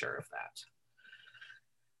had made sure of that.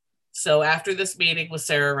 So after this meeting with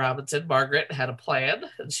Sarah Robinson, Margaret had a plan,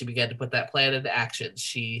 and she began to put that plan into action.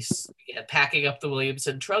 She began packing up the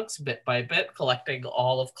Williamson trunks bit by bit, collecting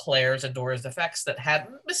all of Claire's and Dora's effects that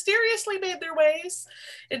hadn't mysteriously made their ways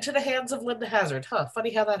into the hands of Linda Hazard.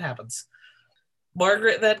 Funny how that happens.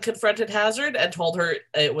 Margaret then confronted Hazard and told her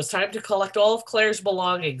it was time to collect all of Claire's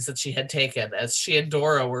belongings that she had taken, as she and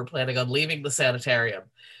Dora were planning on leaving the sanitarium.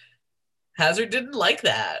 Hazard didn't like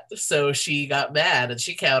that, so she got mad and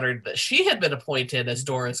she countered that she had been appointed as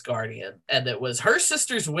Dora's guardian, and it was her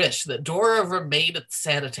sister's wish that Dora remain at the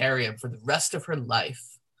sanitarium for the rest of her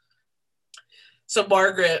life. So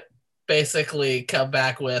Margaret basically come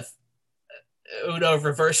back with Uno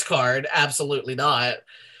reverse card, absolutely not.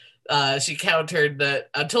 She countered that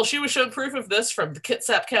until she was shown proof of this from the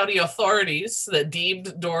Kitsap County authorities that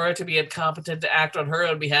deemed Dora to be incompetent to act on her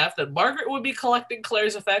own behalf, that Margaret would be collecting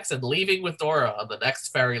Claire's effects and leaving with Dora on the next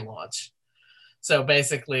ferry launch. So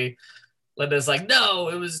basically, Linda's like, "No,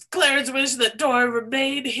 it was Claire's wish that Dora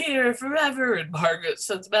remain here forever." And Margaret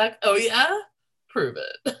sends back, "Oh yeah? Prove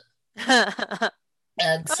it."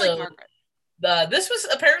 And so this was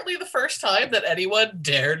apparently the first time that anyone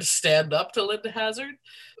dared stand up to Linda Hazard.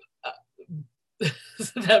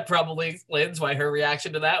 That probably explains why her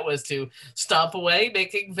reaction to that was to stomp away,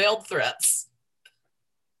 making veiled threats.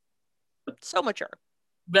 So mature.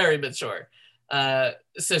 Very mature.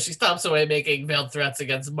 So she stomps away, making veiled threats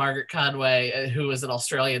against Margaret Conway, who is an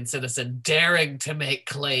Australian citizen daring to make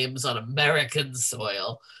claims on American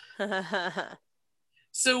soil.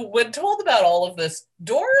 So when told about all of this,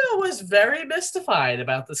 Dora was very mystified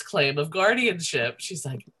about this claim of guardianship. She's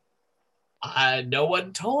like, no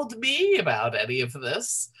one told me about any of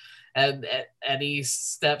this. And any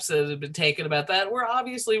steps that had been taken about that were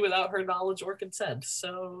obviously without her knowledge or consent.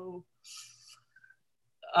 So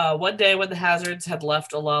one day when the Hazards had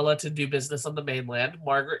left Olalla to do business on the mainland,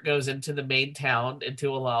 Margaret goes into the main town, into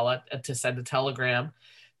Olalla, to send a telegram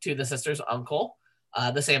to the sister's uncle,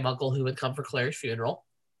 the same uncle who had come for Claire's funeral.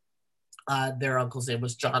 Their uncle's name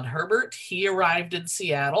was John Herbert. He arrived in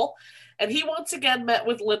Seattle, and he once again met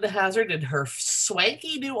with Linda Hazard in her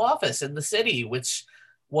swanky new office in the city, which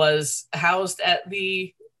was housed at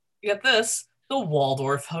the, get this, the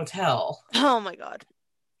Waldorf Hotel. Oh my God.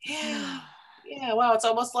 Yeah. Yeah, wow. It's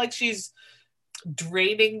almost like she's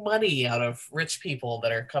draining money out of rich people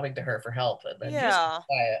that are coming to her for help. And then buy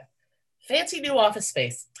a fancy new office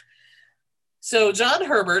space. So John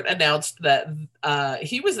Herbert announced that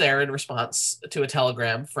he was there in response to a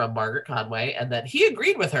telegram from Margaret Conway and that he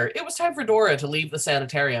agreed with her. It was time for Dora to leave the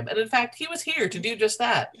sanitarium. And in fact, he was here to do just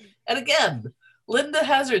that. And again, Linda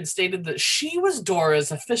Hazard stated that she was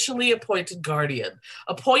Dora's officially appointed guardian,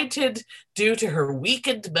 appointed due to her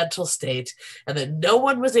weakened mental state, and that no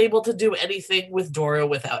one was able to do anything with Dora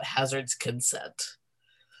without Hazard's consent.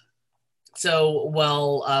 So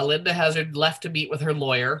while Linda Hazard left to meet with her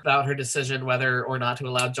lawyer about her decision whether or not to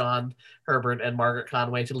allow John Herbert and Margaret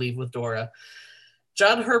Conway to leave with Dora,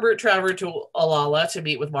 John Herbert traveled to Olalla to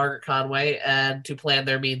meet with Margaret Conway and to plan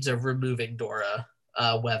their means of removing Dora,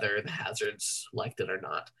 whether the Hazards liked it or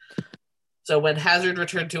not. So when Hazard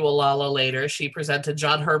returned to Olalla later, she presented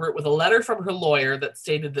John Herbert with a letter from her lawyer that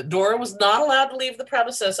stated that Dora was not allowed to leave the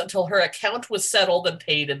premises until her account was settled and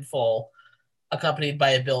paid in full, accompanied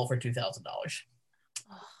by a bill for $2,000.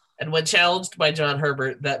 And when challenged by John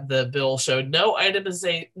Herbert that the bill showed no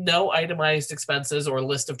itemized expenses or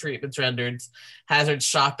list of treatments rendered, Hazard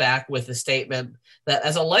shot back with a statement that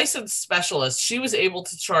as a licensed specialist, she was able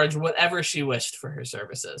to charge whatever she wished for her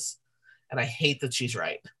services. And I hate that she's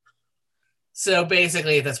right. So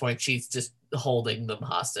basically at this point, she's just holding them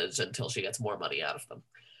hostage until she gets more money out of them.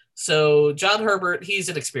 So John Herbert, he's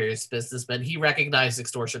an experienced businessman. He recognized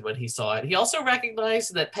extortion when he saw it. He also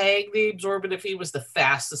recognized that paying the exorbitant fee was the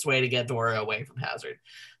fastest way to get Dora away from Hazard.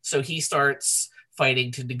 So he starts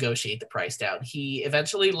fighting to negotiate the price down. He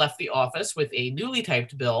eventually left the office with a newly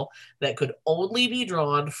typed bill that could only be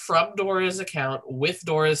drawn from Dora's account with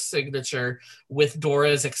Dora's signature, with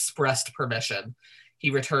Dora's expressed permission. He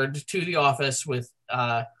returned to the office with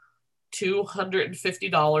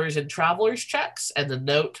 $250 in traveler's checks and the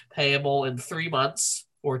note payable in 3 months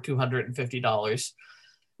for $250,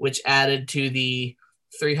 which added to the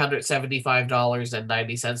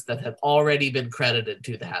 $375.90 that had already been credited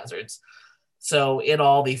to the Hazards. So in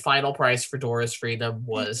all, the final price for Dora's freedom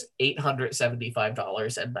was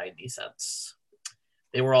 $875.90.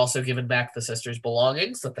 They were also given back the sisters'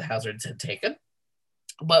 belongings that the Hazards had taken.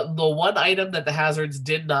 But the one item that the Hazards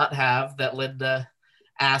did not have that Linda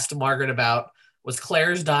asked Margaret about was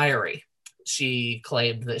Claire's diary. She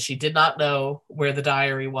claimed that she did not know where the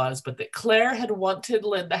diary was, but that Claire had wanted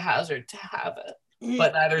Linda Hazard to have it.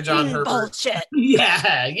 But neither John Herbert. Bullshit.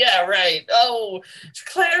 Yeah, right. Oh,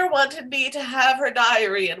 Claire wanted me to have her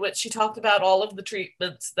diary in which she talked about all of the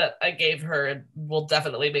treatments that I gave her and will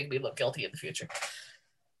definitely make me look guilty in the future.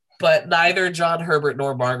 But neither John Herbert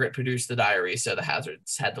nor Margaret produced the diary, so the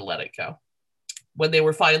Hazards had to let it go. When they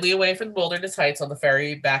were finally away from Wilderness Heights on the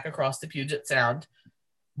ferry back across the Puget Sound,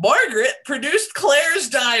 Margaret produced Claire's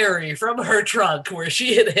diary from her trunk where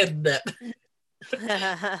she had hidden it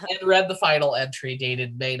and read the final entry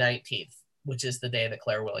dated May 19th, which is the day that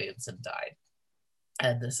Claire Williamson died.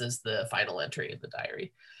 And this is the final entry in the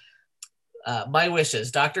diary. My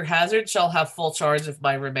wishes. Dr. Hazard shall have full charge of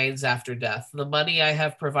my remains after death. The money I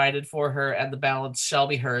have provided for her and the balance shall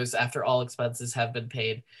be hers after all expenses have been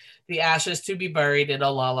paid. The ashes to be buried in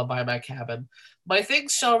Olalla by my cabin. My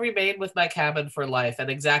things shall remain with my cabin for life. An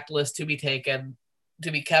exact list to be taken, to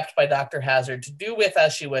be kept by Dr. Hazard to do with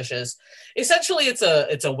as she wishes. Essentially, it's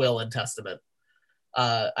a will and testament.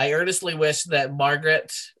 I earnestly wish that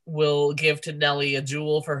Margaret will give to Nellie a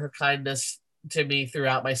jewel for her kindness to me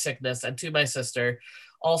throughout my sickness and to my sister.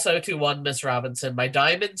 Also to one Miss Robinson, my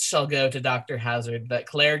diamonds shall go to Dr. Hazard that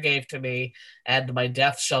Claire gave to me, and my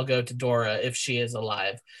death shall go to Dora if she is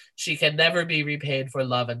alive. She can never be repaid for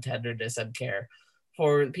love and tenderness and care.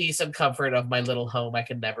 For peace and comfort of my little home I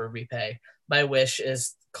can never repay. My wish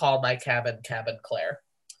is call my cabin, Cabin Claire.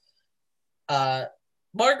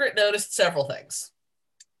 Margaret noticed several things.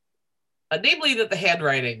 Namely that the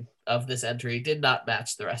handwriting of this entry did not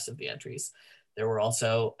match the rest of the entries. There were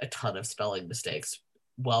also a ton of spelling mistakes,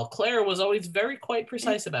 while Claire was always quite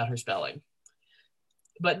precise about her spelling.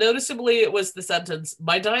 But noticeably, it was the sentence,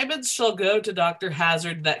 my diamonds shall go to Dr.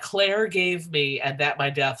 Hazard that Claire gave me, and that my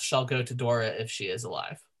death shall go to Dora if she is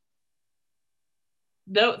alive.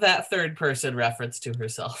 Note that third person reference to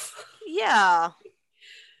herself. Yeah.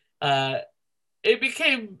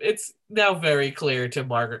 It's now very clear to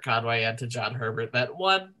Margaret Conway and to John Herbert that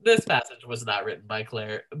one, this passage was not written by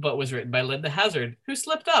Claire, but was written by Linda Hazard, who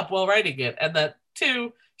slipped up while writing it, and that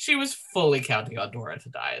two, she was fully counting on Dora to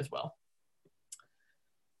die as well.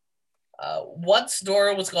 Once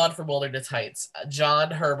Dora was gone from Wilderness Heights,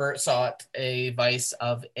 John Herbert sought advice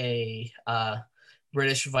of a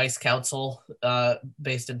British vice consul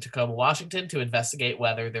based in Tacoma, Washington, to investigate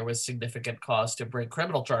whether there was significant cause to bring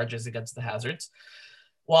criminal charges against the Hazards.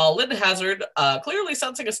 While Linda Hazard, clearly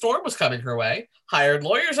sensing a storm was coming her way, hired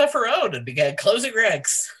lawyers of her own and began closing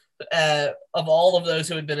ranks of all of those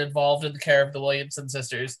who had been involved in the care of the Williamson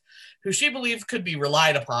sisters, who she believed could be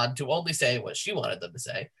relied upon to only say what she wanted them to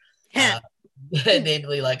say.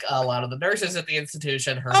 Namely, like a lot of the nurses at the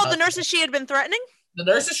institution. The nurses she had been threatening? The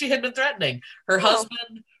nurses she had been threatening. Her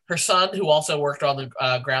husband, her son, who also worked on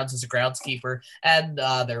the grounds as a groundskeeper, and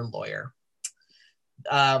their lawyer.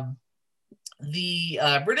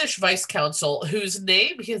 The British vice consul, whose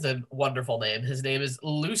name, he has a wonderful name. His name is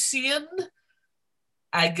Lucien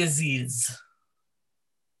Agassiz.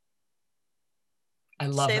 I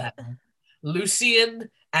love that. Lucien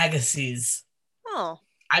Agassiz. Oh.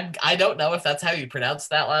 I don't know if that's how you pronounce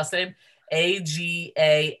that last name. Agassiz.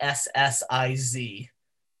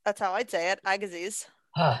 That's how I'd say it. Agassiz.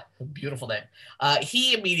 Beautiful name.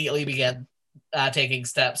 He immediately began taking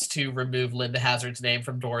steps to remove Linda Hazard's name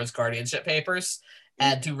from Dora's guardianship papers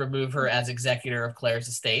and to remove her as executor of Claire's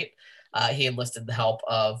estate. He enlisted the help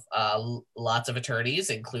of lots of attorneys,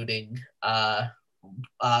 including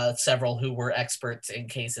several who were experts in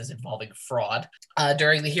cases involving fraud.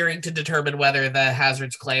 During the hearing to determine whether the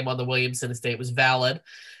Hazard's claim on the Williamson estate was valid,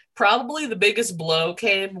 probably the biggest blow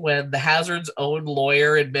came when the Hazard's own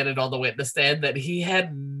lawyer admitted on the witness stand that he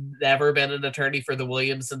had never been an attorney for the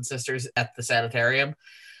Williamson sisters at the sanitarium,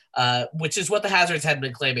 which is what the Hazards had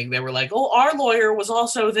been claiming. They were like, oh, our lawyer was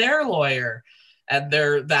also their lawyer. And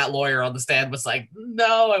that lawyer on the stand was like,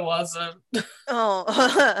 no, I wasn't.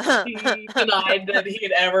 Oh. He denied that he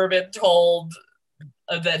had ever been told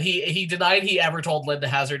that he denied he ever told Linda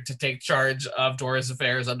Hazard to take charge of Dora's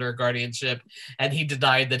affairs under a guardianship, and he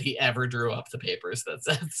denied that he ever drew up the papers that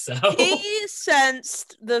said so. He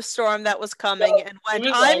sensed the storm that was coming and went,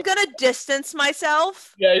 I'm going to distance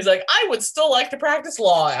myself. Yeah, he's like, I would still like to practice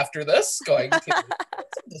law after this. Going to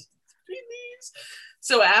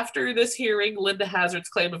So after this hearing, Linda Hazard's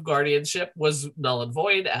claim of guardianship was null and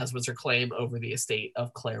void, as was her claim over the estate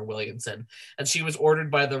of Claire Williamson. And she was ordered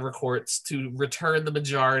by the courts to return the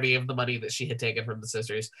majority of the money that she had taken from the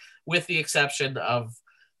sisters, with the exception of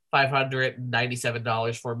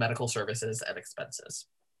 $597 for medical services and expenses.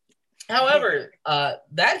 However,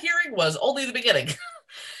 that hearing was only the beginning.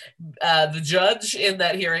 The judge in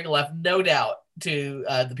that hearing left no doubt to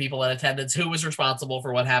the people in attendance who was responsible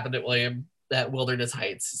for what happened at Wilderness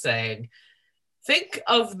Heights, saying, think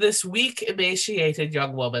of this weak, emaciated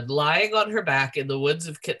young woman lying on her back in the woods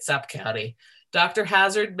of Kitsap County. Dr.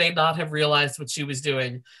 Hazard may not have realized what she was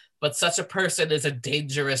doing, but such a person is a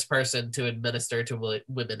dangerous person to administer to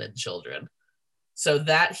women and children. So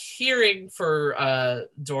that hearing for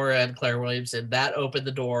Dora and Claire Williamson, that opened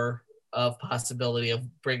the door of possibility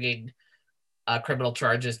of bringing criminal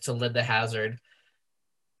charges to Linda Hazard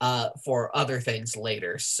for other things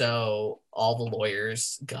later. So all the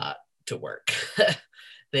lawyers got to work.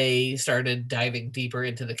 They started diving deeper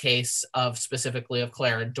into the case specifically of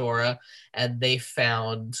Claire and Dora, and they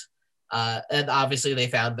found, and obviously they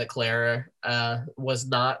found that Claire was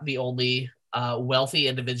not the only wealthy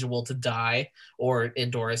individual to die, or in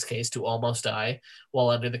Dora's case, to almost die while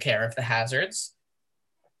under the care of the Hazards.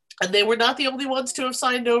 And they were not the only ones to have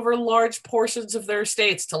signed over large portions of their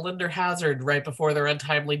estates to Linda Hazard right before their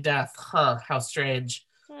untimely death. How strange.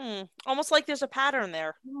 Almost like there's a pattern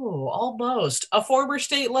there. Oh, almost. A former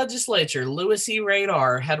state legislature, Louis E.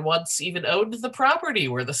 Radar, had once even owned the property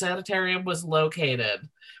where the sanitarium was located,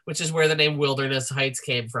 which is where the name Wilderness Heights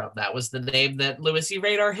came from. That was the name that Louis E.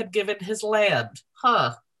 Radar had given his land.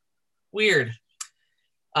 Huh. Weird.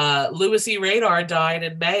 Louis E. Radar died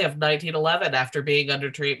in May of 1911 after being under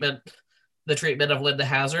the treatment of Linda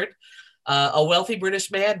Hazard. A wealthy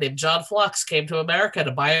British man named John Flux came to America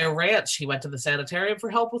to buy a ranch. He went to the sanitarium for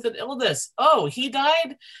help with an illness. Oh, he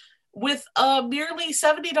died with merely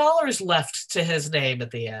 $70 left to his name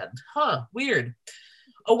at the end. Huh, weird.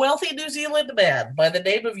 A wealthy New Zealand man by the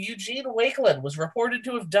name of Eugene Wakeland was reported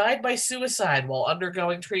to have died by suicide while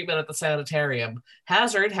undergoing treatment at the sanitarium.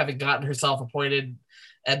 Hazard, having gotten herself appointed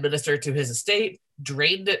administrator to his estate,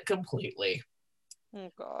 drained it completely.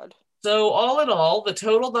 Oh, God. So, all in all, the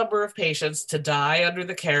total number of patients to die under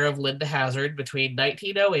the care of Linda Hazard between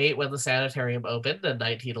 1908, when the sanitarium opened, and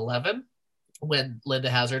 1911, when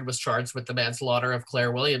Linda Hazard was charged with the manslaughter of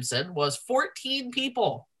Claire Williamson, was 14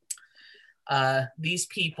 people. These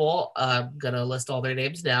people, I'm going to list all their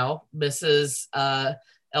names now. Mrs.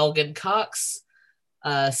 Elgin Cox,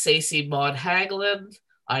 Stacey Maud Haglund,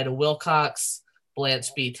 Ida Wilcox,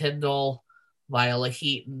 Blanche B. Tyndall, Viola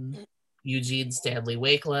Heaton, Eugene Stanley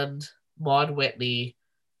Wakeland, Maud Whitney,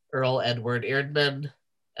 Earl Edward Erdman,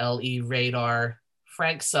 L.E. Radar,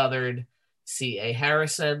 Frank Southard, C.A.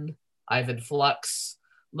 Harrison, Ivan Flux,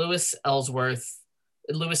 Louis Ellsworth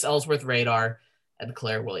Radar, and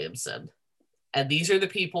Claire Williamson. And these are the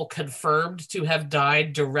people confirmed to have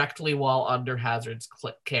died directly while under Hazard's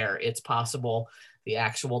care. It's possible the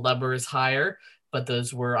actual number is higher, but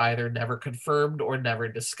those were either never confirmed or never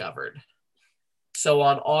discovered. So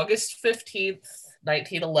on August 15th,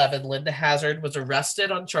 1911, Linda Hazard was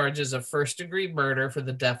arrested on charges of first-degree murder for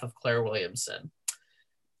the death of Claire Williamson.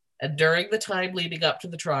 And during the time leading up to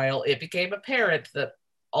the trial, it became apparent that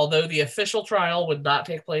although the official trial would not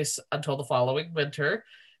take place until the following winter,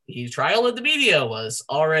 the trial in the media was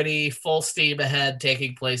already full steam ahead,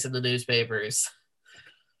 taking place in the newspapers.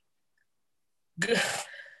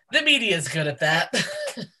 The media is good at that.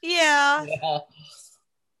 Yeah. Yeah.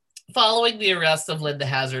 Following the arrest of Linda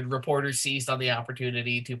Hazard, reporters seized on the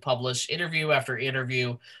opportunity to publish interview after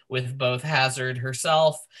interview with both Hazard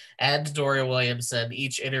herself and Dora Williamson,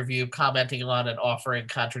 each interview commenting on and offering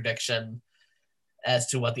contradiction as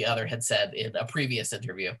to what the other had said in a previous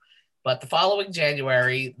interview. But the following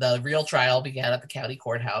January, the real trial began at the county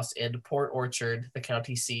courthouse in Port Orchard, the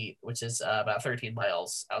county seat, which is about 13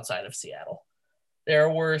 miles outside of Seattle. There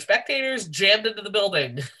were spectators jammed into the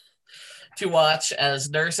building to watch as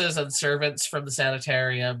nurses and servants from the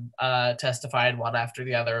sanitarium testified one after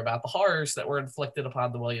the other about the horrors that were inflicted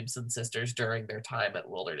upon the Williamson sisters during their time at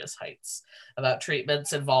Wilderness Heights, about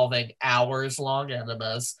treatments involving hours-long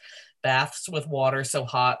enemas, baths with water so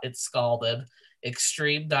hot it scalded,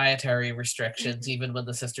 extreme dietary restrictions even when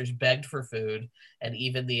the sisters begged for food, and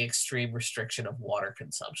even the extreme restriction of water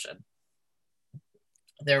consumption.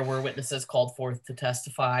 There were witnesses called forth to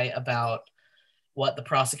testify about what the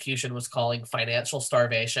prosecution was calling financial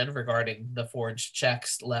starvation regarding the forged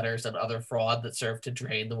checks, letters, and other fraud that served to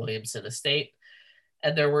drain the Williamson estate.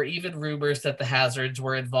 And there were even rumors that the Hazards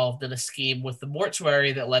were involved in a scheme with the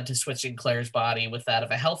mortuary that led to switching Claire's body with that of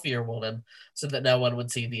a healthier woman so that no one would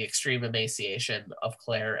see the extreme emaciation of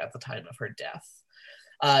Claire at the time of her death.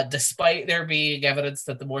 Despite there being evidence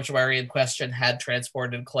that the mortuary in question had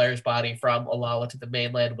transported Claire's body from Olalla to the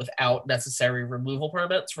mainland without necessary removal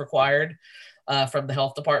permits required from the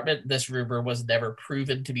health department, this rumor was never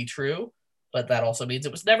proven to be true, but that also means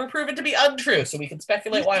it was never proven to be untrue, so we can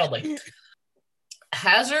speculate wildly.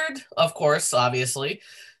 Hazard, of course, obviously,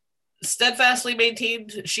 steadfastly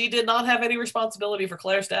maintained she did not have any responsibility for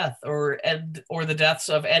Claire's death or the deaths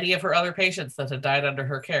of any of her other patients that had died under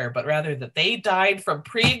her care, but rather that they died from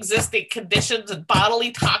pre-existing conditions and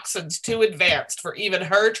bodily toxins too advanced for even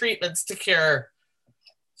her treatments to cure.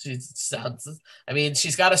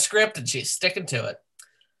 She's got a script and she's sticking to it.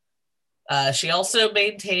 She also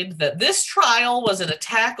maintained that this trial was an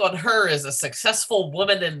attack on her as a successful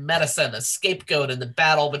woman in medicine, a scapegoat in the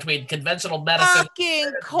battle between conventional medicine.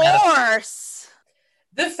 Fucking course.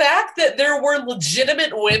 The fact that there were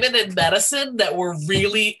legitimate women in medicine that were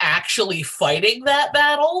really actually fighting that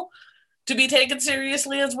battle to be taken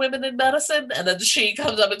seriously as women in medicine, and then she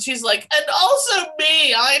comes up and she's like, and also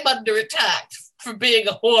me, I'm under attack for being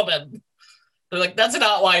a woman. They're like, that's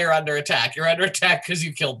not why you're under attack. You're under attack because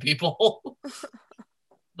you killed people.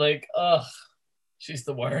 Like, ugh, she's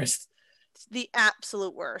the worst. It's the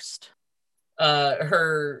absolute worst.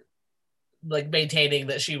 Her, like, maintaining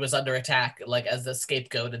that she was under attack, like, as the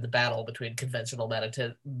scapegoat in the battle between conventional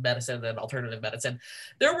medicine and alternative medicine.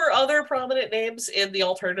 There were other prominent names in the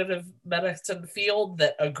alternative medicine field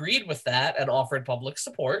that agreed with that and offered public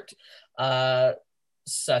support.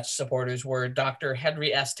 Such supporters were Dr.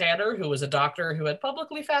 Henry S. Tanner, who was a doctor who had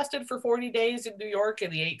publicly fasted for 40 days in New York in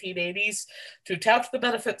the 1880s to tout the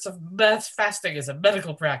benefits of fasting as a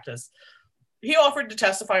medical practice. He offered to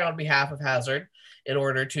testify on behalf of Hazard in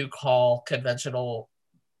order to call conventional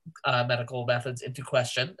medical methods into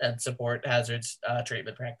question and support Hazard's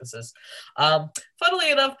treatment practices.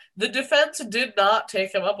 Funnily enough, the defense did not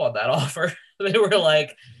take him up on that offer. They were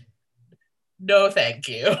like, no, thank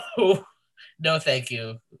you. No, thank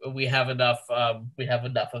you. We have enough. We have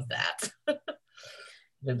enough of that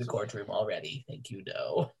in the courtroom already. Thank you,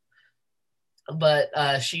 no. But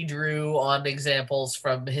she drew on examples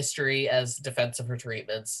from history as defense of her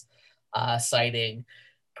treatments, citing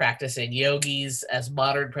practicing yogis as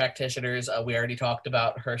modern practitioners. We already talked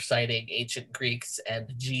about her citing ancient Greeks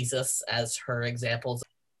and Jesus as her examples.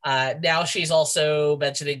 Now she's also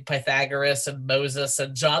mentioning Pythagoras and Moses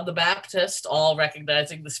and John the Baptist, all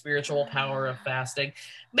recognizing the spiritual power of fasting.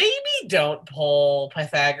 Maybe don't pull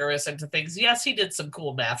Pythagoras into things. Yes, he did some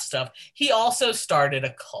cool math stuff. He also started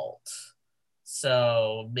a cult.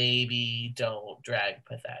 So maybe don't drag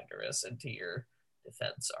Pythagoras into your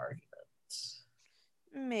defense arguments.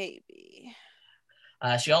 Maybe.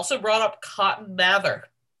 She also brought up Cotton Mather.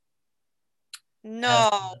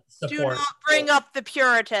 No, do not bring up the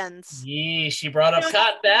Puritans. Yeah, she brought up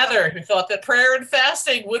Cotton Mather, who thought that prayer and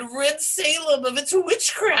fasting would rid Salem of its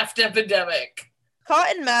witchcraft epidemic.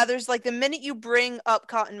 Cotton Mather's, like, the minute you bring up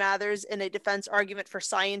Cotton Mather's in a defense argument for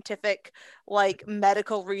scientific, like,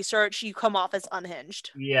 medical research, you come off as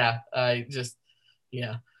unhinged. Yeah,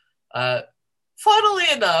 funnily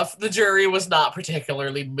enough, the jury was not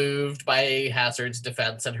particularly moved by Hazard's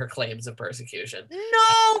defense and her claims of persecution.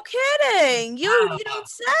 No kidding! You don't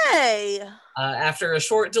say! After a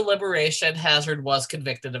short deliberation, Hazard was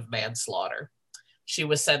convicted of manslaughter. She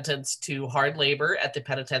was sentenced to hard labor at the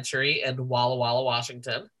penitentiary in Walla Walla,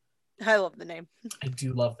 Washington. I love the name. I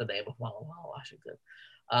do love the name of Walla Walla, Washington.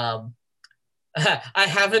 I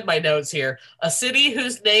have in my notes here, a city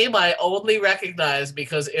whose name I only recognize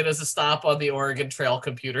because it is a stop on the Oregon Trail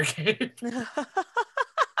computer game.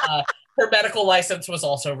 Her medical license was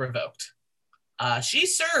also revoked. She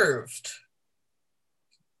served.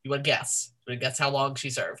 You would guess. You would guess how long she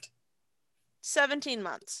served. 17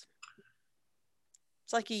 months.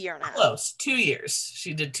 It's like a year and a half. Close. 2 years.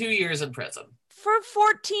 She did 2 years in prison. For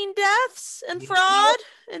 14 deaths and fraud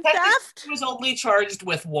and theft? She was only charged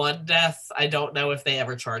with one death. I don't know if they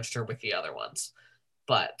ever charged her with the other ones.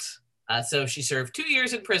 But, so she served 2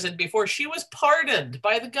 years in prison before she was pardoned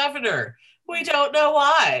by the governor. We don't know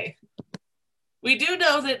why. We do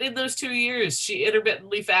know that in those 2 years, she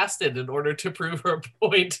intermittently fasted in order to prove her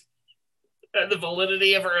point and the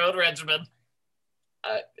validity of her own regimen.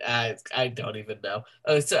 I don't even know.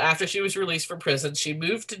 So after she was released from prison, she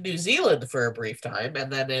moved to New Zealand for a brief time,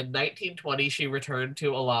 and then in 1920 she returned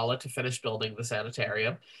to Olalla to finish building the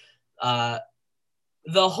sanitarium. The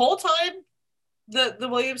whole time the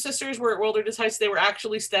Williams sisters were at Wilderness Heights, they were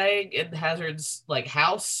actually staying in Hazard's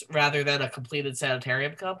house rather than a completed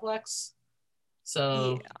sanitarium complex.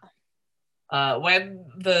 So when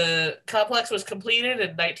the complex was completed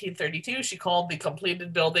in 1932, she called the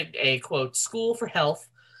completed building a, quote, school for health.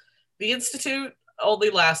 The institute only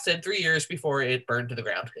lasted 3 years before it burned to the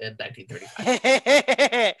ground in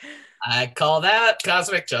 1935. I call that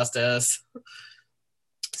cosmic justice.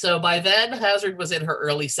 So by then, Hazard was in her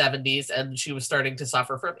early 70s, and she was starting to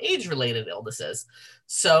suffer from age-related illnesses.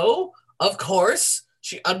 So, of course,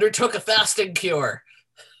 she undertook a fasting cure.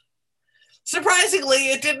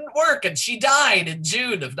 Surprisingly, it didn't work, and she died in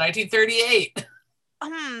June of 1938.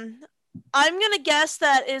 I'm going to guess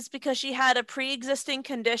that is because she had a pre-existing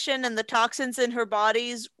condition and the toxins in her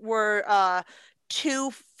bodies were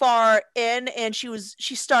too far in, and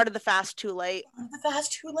she started the fast too late. The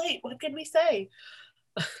fast too late. What can we say?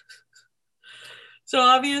 So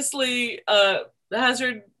obviously,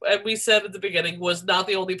 Hazard, as we said at the beginning, was not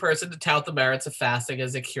the only person to tout the merits of fasting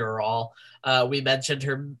as a cure-all. We mentioned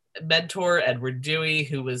her mentor, Edward Dewey,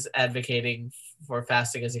 who was advocating for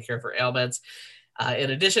fasting as a cure for ailments.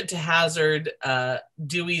 In addition to Hazard,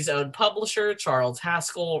 Dewey's own publisher, Charles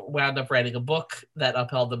Haskell, wound up writing a book that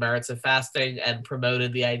upheld the merits of fasting and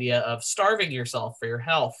promoted the idea of starving yourself for your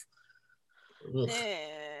health.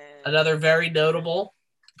 Another very notable,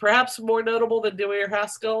 perhaps more notable than Dewey or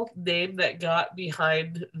Haskell, name that got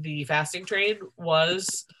behind the fasting train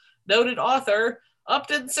was noted author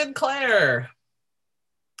Upton Sinclair.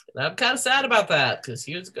 And I'm kind of sad about that because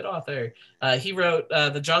he was a good author. He wrote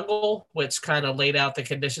The Jungle, which kind of laid out the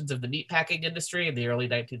conditions of the meatpacking industry in the early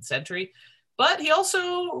 19th century. But he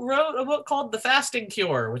also wrote a book called The Fasting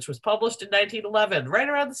Cure, which was published in 1911, right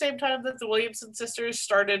around the same time that the Williamson sisters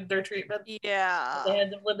started their treatment at the Yeah.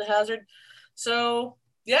 hand of Linda Hazard. So,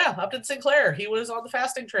 yeah, Upton Sinclair, he was on the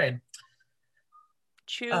fasting train.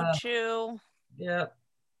 Choo Uh, choo. yeah.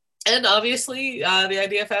 And obviously, the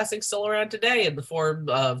idea of fasting is still around today in the form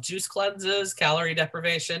of juice cleanses, calorie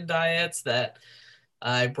deprivation diets that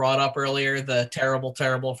I brought up earlier, the terrible,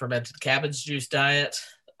 terrible fermented cabbage juice diet.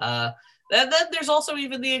 And then there's also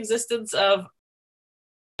even the existence of,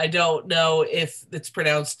 I don't know if it's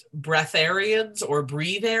pronounced breatharians or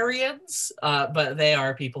breatharians, but they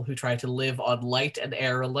are people who try to live on light and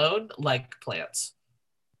air alone, like plants.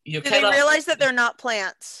 You Do they cannot. realize that they're not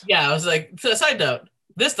plants? Yeah, I was like, side note,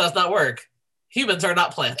 this does not work. Humans are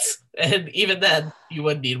not plants. And even then, you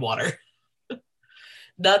would need water.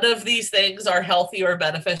 None of these things are healthy or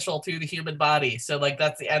beneficial to the human body. So, like,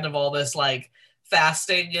 that's the end of all this, like,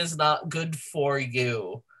 fasting is not good for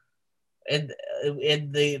you. And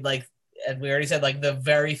in the, like, and we already said, like, the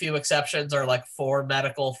very few exceptions are, like, for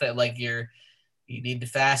medical, like, you need to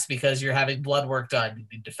fast because you're having blood work done. You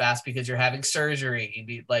need to fast because you're having surgery. You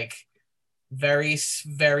need, like, very,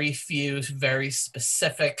 very few, very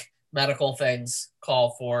specific medical things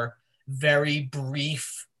call for very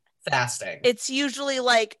brief fasting. It's usually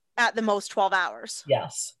like at the most 12 hours.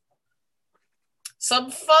 Yes.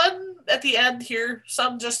 Some fun at the end here,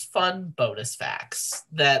 some just fun bonus facts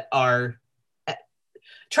that are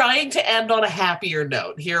trying to end on a happier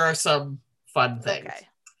note. Here are some fun things. Okay.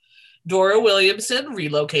 Dora Williamson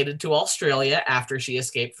relocated to Australia after she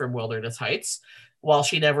escaped from Wilderness Heights. While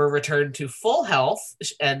she never returned to full health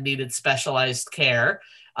and needed specialized care,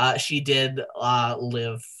 she did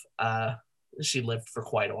live. She lived for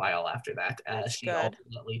quite a while after that. She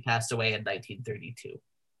ultimately passed away in 1932.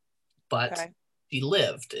 But she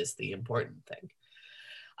lived is the important thing.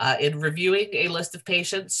 In reviewing a list of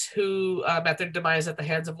patients who met their demise at the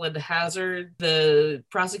hands of Linda Hazard, the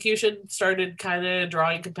prosecution started kind of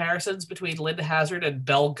drawing comparisons between Linda Hazard and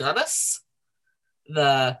Belle Gunness,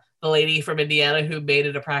 the lady from Indiana who made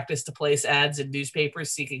it a practice to place ads in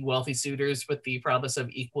newspapers seeking wealthy suitors with the promise of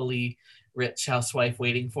equally rich housewife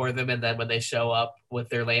waiting for them. And then when they show up with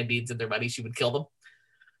their land deeds and their money, she would kill them.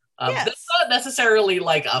 Yes. That's not necessarily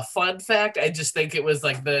like a fun fact. I just think it was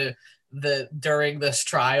like the during this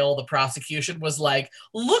trial, the prosecution was like,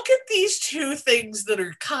 look at these two things that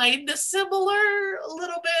are kind of similar a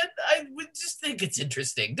little bit. I would just think it's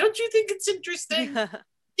interesting. Don't you think it's interesting?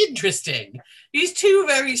 Interesting. These two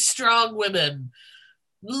very strong women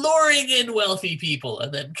luring in wealthy people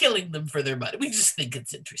and then killing them for their money. We just think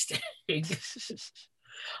it's interesting.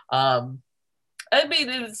 I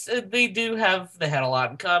mean, they had a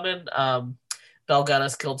lot in common. Belle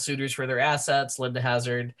Gunness killed suitors for their assets. Linda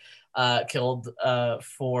Hazard killed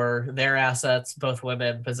for their assets. Both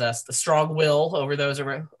women possessed a strong will over those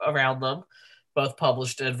around them. Both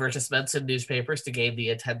published advertisements in newspapers to gain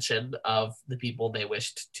the attention of the people they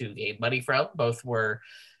wished to gain money from. Both were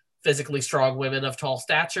physically strong women of tall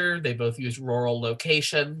stature. They both used rural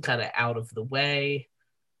location, kind of out of the way.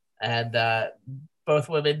 And both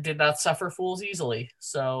women did not suffer fools easily.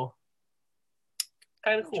 So,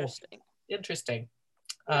 kind of cool. Interesting.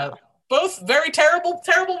 Yeah. Both very terrible,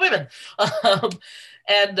 terrible women.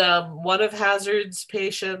 And one of Hazard's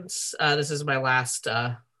patients, this is my last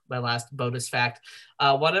bonus fact.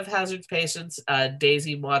 One of Hazard's patients,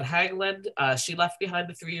 Daisy Maud Hagland, she left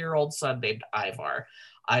behind a 3-year-old son named Ivar.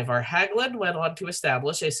 Ivar Hagland went on to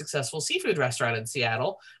establish a successful seafood restaurant in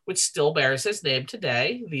Seattle, which still bears his name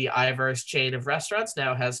today. The Ivar's chain of restaurants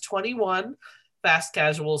now has 21 fast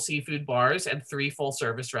casual seafood bars and 3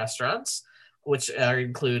 full-service restaurants, which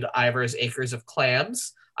include Ivar's Acres of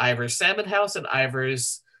Clams, Ivar's Salmon House, and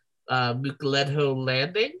Ivar's Mukledho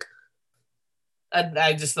Landing. And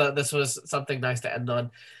I just thought this was something nice to end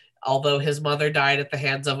on. Although his mother died at the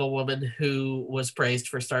hands of a woman who was praised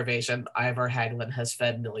for starvation, Ivar Hagland has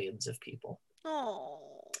fed millions of people. Oh.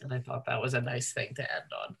 And I thought that was a nice thing to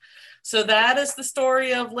end on. So that is the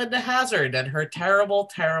story of Linda Hazard and her terrible,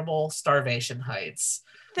 terrible starvation heights.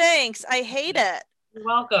 Thanks. I hate it. You're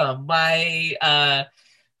welcome. My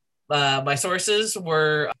sources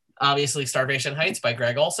were obviously Starvation Heights by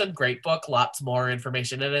Greg Olson. Great book. Lots more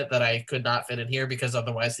information in it that I could not fit in here because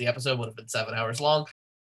otherwise the episode would have been 7 hours long.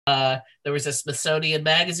 There was a Smithsonian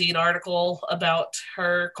Magazine article about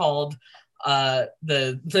her called,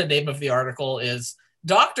 the name of the article is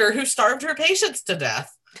Doctor Who Starved Her Patients to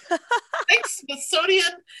Death. Thanks,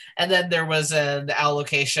 Smithsonian. And then there was an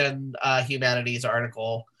Allocation Humanities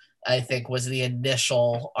article, I think was the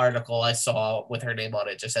initial article I saw with her name on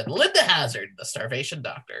it. Just said Linda Hazard, the starvation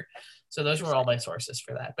doctor. So those were all my sources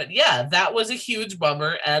for that. But yeah, that was a huge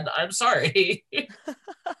bummer, and I'm sorry.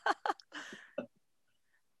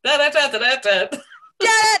 Da-da-da-da-da-da.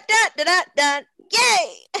 Da-da-da-da-da-da.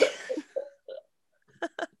 Yay!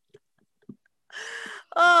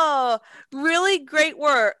 Oh, really great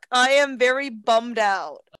work. I am very bummed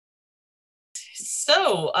out.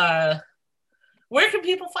 So, where can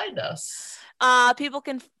people find us? People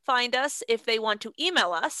can find us if they want to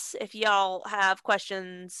email us. If y'all have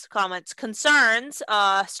questions, comments, concerns,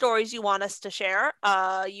 stories you want us to share,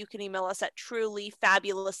 you can email us at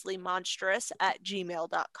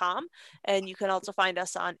trulyfabulouslymonstrous@gmail.com. And you can also find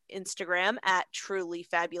us on Instagram at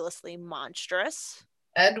trulyfabulouslymonstrous.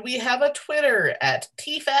 And we have a Twitter at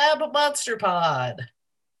TFABMonsterPod.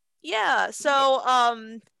 Yeah,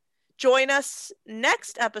 so join us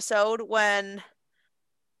next episode when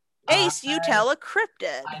Ace, you tell a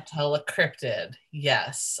cryptid. I tell a cryptid.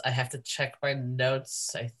 Yes, I have to check my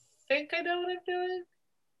notes. I think I know what I'm doing.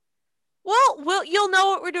 Well, you'll know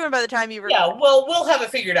what we're doing by the time you record. Yeah, well, we'll have it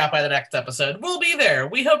figured out by the next episode. We'll be there.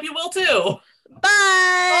 We hope you will too. Bye.